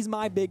Goblin. He's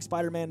my big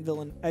Spider-Man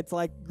villain. It's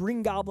like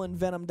Green Goblin,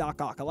 Venom, Doc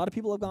Ock. A lot of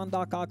people have gone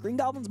Doc Ock. Green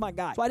Goblin's my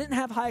guy. So I didn't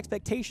have high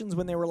expectations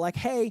when they were like,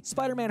 hey,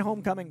 Spider-Man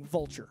Homecoming,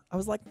 Vulture. I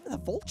was like, the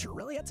Vulture,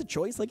 really? That's a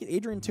choice? Like,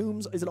 Adrian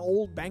Toomes is an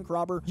old bank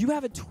robber. You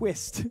have a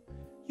twist.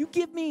 You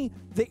give me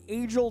the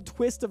age-old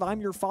twist of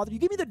I'm your father. You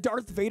give me the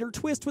Darth Vader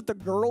twist with the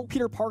girl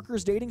Peter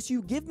Parker's dating. So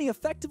you give me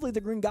effectively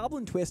the Green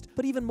Goblin twist,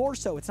 but even more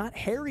so. It's not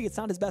Harry. It's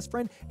not his best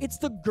friend. It's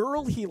the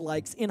girl he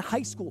likes in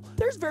high school.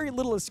 There's very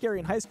little as scary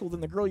in high school than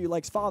the girl you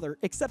like's father,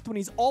 except when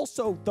he's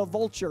also the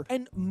Vulture.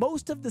 And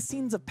most of the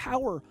scenes of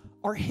power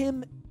are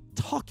him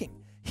talking.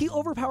 He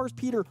overpowers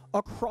Peter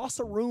across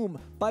a room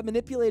by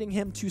manipulating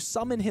him to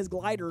summon his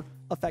glider.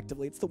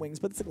 Effectively, it's the wings,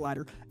 but it's a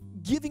glider,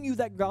 giving you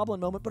that Goblin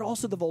moment, but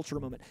also the Vulture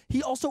moment.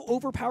 He also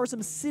overpowers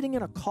him sitting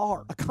in a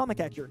car, a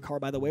comic-accurate car,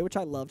 by the way, which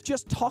I loved,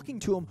 just talking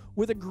to him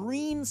with a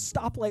green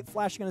stoplight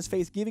flashing on his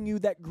face, giving you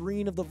that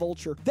green of the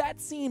Vulture. That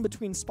scene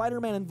between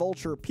Spider-Man and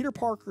Vulture, Peter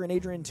Parker and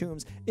Adrian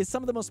Toomes, is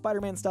some of the most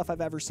Spider-Man stuff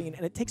I've ever seen,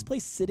 and it takes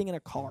place sitting in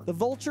a car. The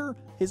Vulture,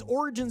 his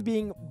origins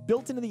being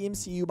built into the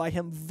MCU by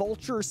him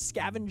Vulture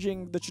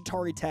scavenging the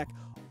Chitauri tech,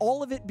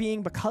 all of it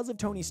being because of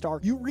Tony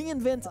Stark. You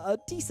reinvent a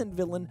decent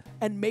villain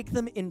and make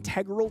them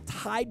integral,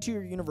 tied to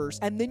your universe,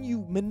 and then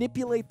you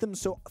manipulate them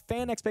so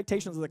fan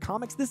expectations of the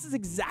comics, this is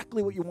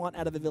exactly what you want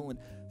out of a villain.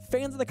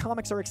 Fans of the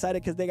comics are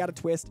excited because they got a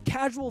twist.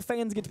 Casual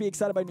fans get to be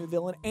excited by a new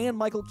villain, and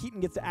Michael Keaton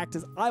gets to act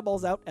his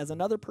eyeballs out as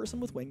another person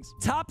with wings.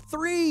 Top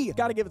 3!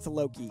 Gotta give it to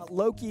Loki.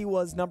 Loki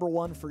was number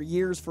 1 for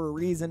years for a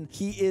reason.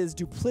 He is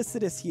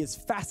duplicitous, he is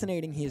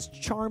fascinating, he is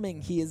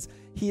charming, he is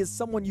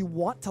someone you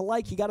want to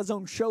like. He got his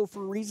own show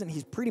for a reason.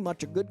 He's pretty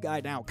much a good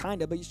guy now,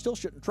 kinda, but you still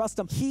shouldn't trust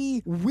him.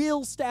 He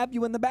will stab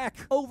you in the back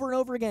over and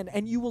over again,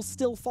 and you will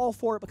still fall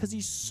for it because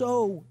he's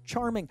so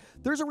charming.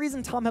 There's a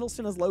reason Tom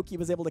Hiddleston as Loki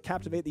was able to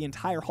captivate the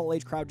entire Hall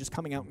H crowd just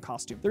coming out in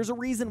costume. There's a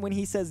reason when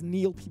he says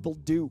kneel, people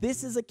do.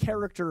 This is a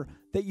character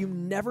that you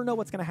never know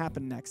what's going to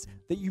happen next,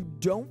 that you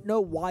don't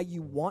know why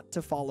you want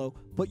to follow,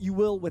 but you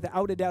will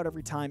without a doubt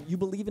every time. You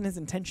believe in his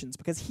intentions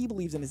because he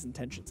believes in his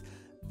intentions.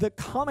 The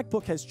comic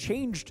book has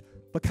changed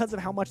because of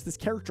how much this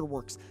character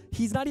works.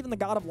 He's not even the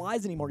god of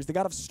lies anymore. He's the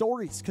god of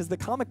stories, because the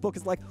comic book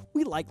is like,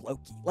 we like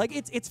Loki. Like,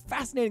 it's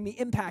fascinating the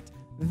impact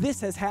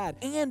this has had,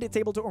 and it's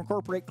able to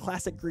incorporate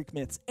classic Greek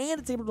myths, and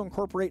it's able to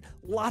incorporate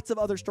lots of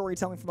other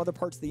storytelling from other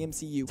parts of the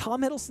MCU.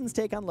 Tom Hiddleston's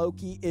take on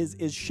Loki is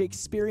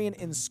Shakespearean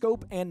in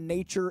scope and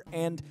nature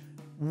and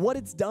what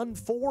it's done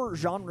for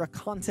genre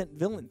content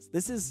villains.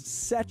 This is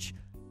such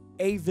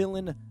a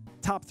villain.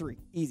 Top 3,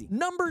 easy.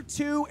 Number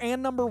 2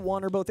 and number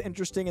 1 are both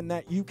interesting in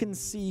that you can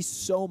see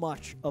so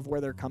much of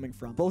where they're coming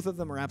from. Both of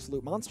them are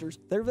absolute monsters.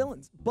 They're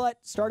villains. But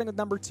starting with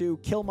number 2,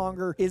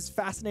 Killmonger is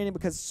fascinating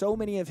because so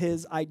many of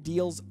his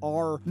ideals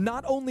are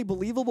not only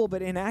believable,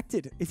 but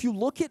enacted. If you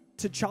look at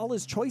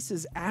T'Challa's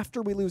choices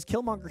after we lose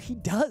Killmonger, he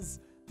does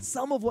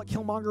some of what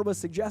Killmonger was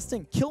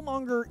suggesting.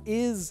 Killmonger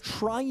is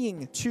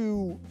trying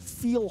to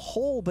feel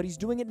whole, but he's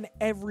doing it in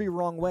every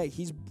wrong way.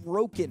 He's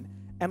broken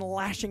and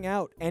lashing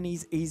out, and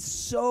he's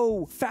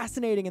so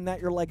fascinating in that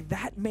you're like,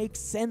 that makes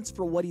sense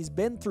for what he's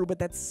been through, but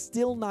that's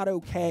still not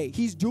okay.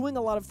 He's doing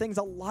a lot of things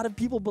a lot of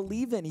people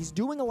believe in. He's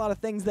doing a lot of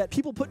things that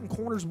people put in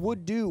corners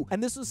would do,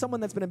 and this is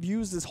someone that's been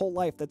abused his whole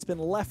life, that's been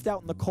left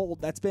out in the cold,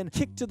 that's been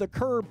kicked to the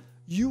curb.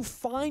 You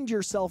find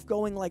yourself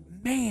going like,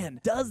 man,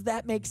 does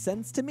that make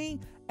sense to me?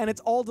 And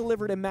it's all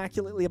delivered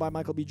immaculately by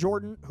Michael B.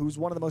 Jordan, who's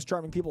one of the most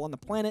charming people on the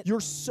planet. You're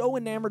so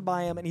enamored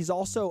by him, and he's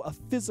also a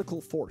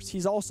physical force.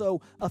 He's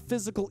also a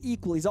physical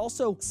equal. He's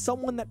also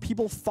someone that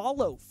people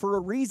follow for a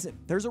reason.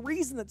 There's a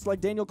reason that's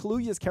like Daniel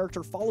Kaluuya's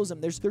character follows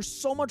him. There's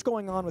so much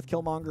going on with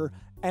Killmonger,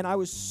 and I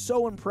was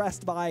so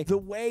impressed by the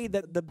way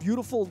that the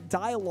beautiful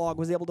dialogue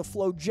was able to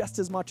flow just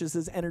as much as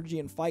his energy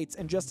in fights,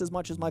 and just as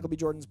much as Michael B.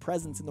 Jordan's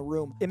presence in the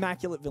room.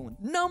 Immaculate villain.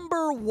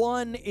 Number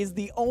 1 is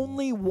the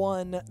only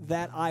one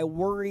that I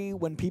worry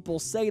when people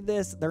say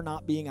this, they're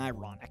not being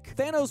ironic.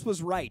 Thanos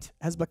was right,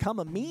 has become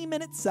a meme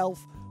in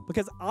itself,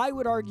 because I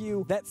would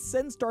argue that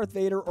since Darth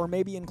Vader, or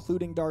maybe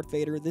including Darth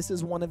Vader, this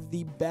is one of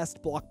the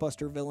best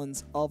blockbuster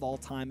villains of all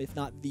time, if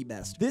not the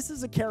best. This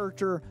is a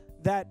character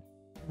that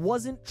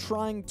wasn't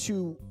trying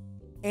to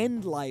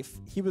end life,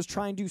 he was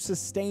trying to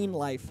sustain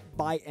life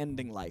by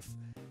ending life.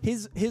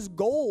 His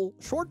goal,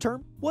 short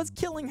term, was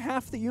killing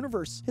half the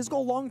universe. His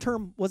goal, long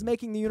term, was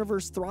making the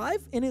universe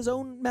thrive in his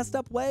own messed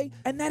up way.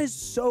 And that is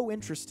so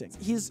interesting.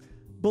 His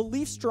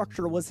belief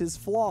structure was his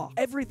flaw.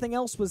 Everything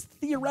else was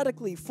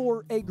theoretically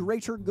for a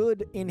greater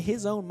good in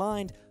his own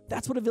mind.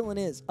 That's what a villain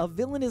is. A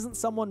villain isn't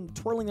someone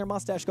twirling their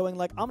mustache going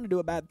like, I'm gonna do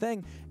a bad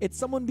thing. It's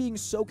someone being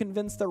so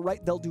convinced they're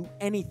right, they'll do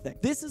anything.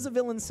 This is a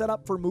villain set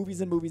up for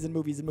movies and movies and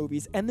movies and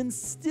movies, and then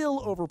still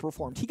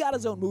overperformed. He got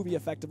his own movie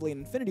effectively in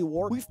Infinity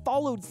War. We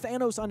followed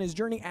Thanos on his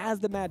journey as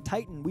the Mad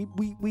Titan.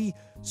 We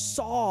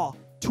saw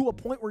to a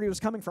point where he was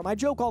coming from. I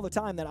joke all the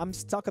time that I'm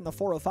stuck in the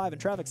 405 in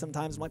traffic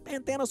sometimes. I'm like,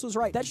 man, Thanos was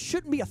right. That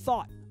shouldn't be a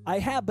thought. I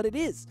have, but it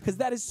is, because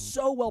that is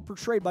so well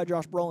portrayed by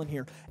Josh Brolin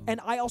here. And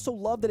I also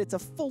love that it's a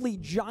fully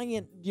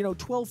giant,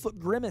 12-foot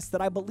grimace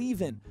that I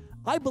believe in.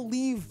 I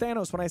believe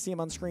Thanos when I see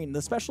him on screen.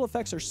 The special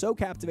effects are so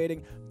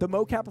captivating. The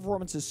mocap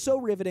performance is so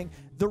riveting.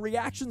 The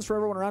reactions from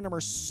everyone around him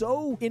are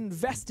so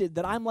invested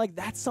that I'm like,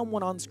 that's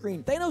someone on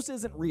screen. Thanos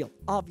isn't real,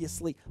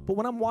 obviously. But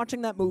when I'm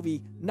watching that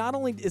movie, not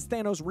only is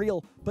Thanos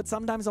real, but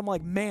sometimes I'm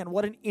like, man,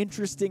 what an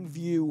interesting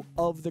view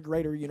of the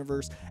greater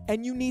universe.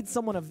 And you need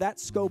someone of that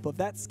scope, of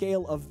that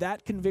scale, of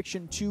that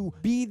conviction to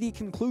be the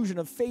conclusion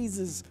of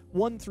phases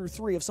 1 through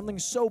 3 of something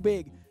so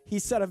big. He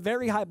set a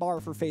very high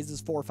bar for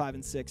phases 4, 5,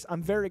 and 6.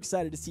 I'm very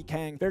excited to see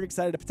Kang, very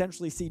excited to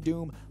potentially see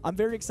Doom. I'm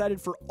very excited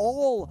for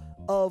all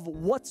of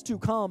what's to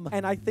come.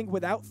 And I think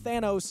without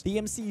Thanos, the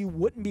MCU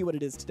wouldn't be what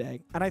it is today.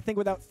 And I think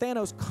without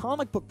Thanos,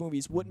 comic book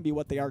movies wouldn't be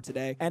what they are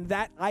today. And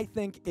that, I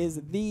think, is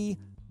the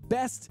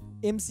best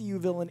MCU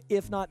villain,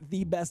 if not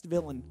the best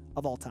villain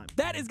of all time.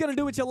 That is going to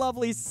do it, you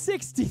lovely.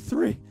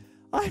 63.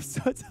 I'm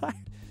so tired.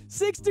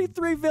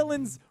 63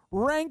 villains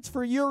ranked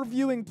for your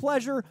viewing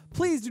pleasure.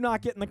 Please do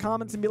not get in the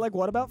comments and be like,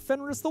 what about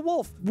Fenris the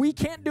Wolf? We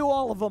can't do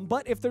all of them,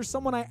 but if there's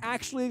someone I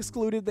actually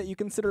excluded that you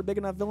consider a big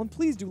enough villain,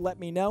 please do let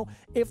me know.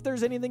 If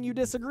there's anything you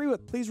disagree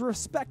with, please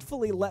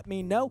respectfully let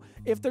me know.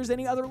 If there's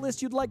any other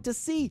list you'd like to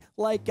see,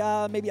 like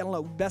maybe, I don't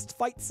know, best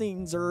fight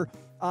scenes or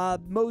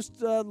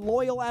most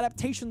loyal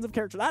adaptations of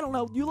characters, I don't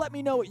know. You let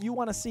me know what you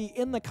want to see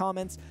in the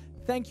comments.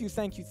 Thank you,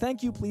 thank you,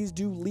 thank you. Please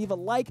do leave a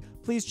like.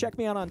 Please check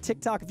me out on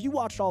TikTok. If you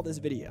watched all this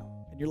video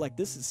and you're like,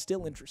 this is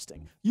still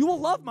interesting, you will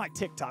love my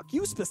TikTok,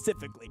 you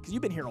specifically, because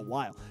you've been here a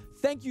while.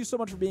 Thank you so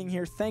much for being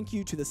here. Thank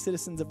you to the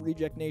citizens of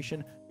Reject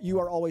Nation. You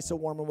are always so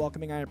warm and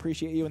welcoming. I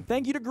appreciate you. And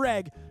thank you to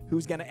Greg,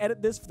 who's going to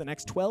edit this for the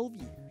next 12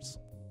 years.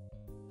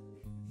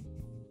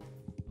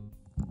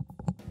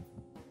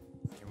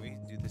 Can we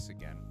do this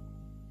again?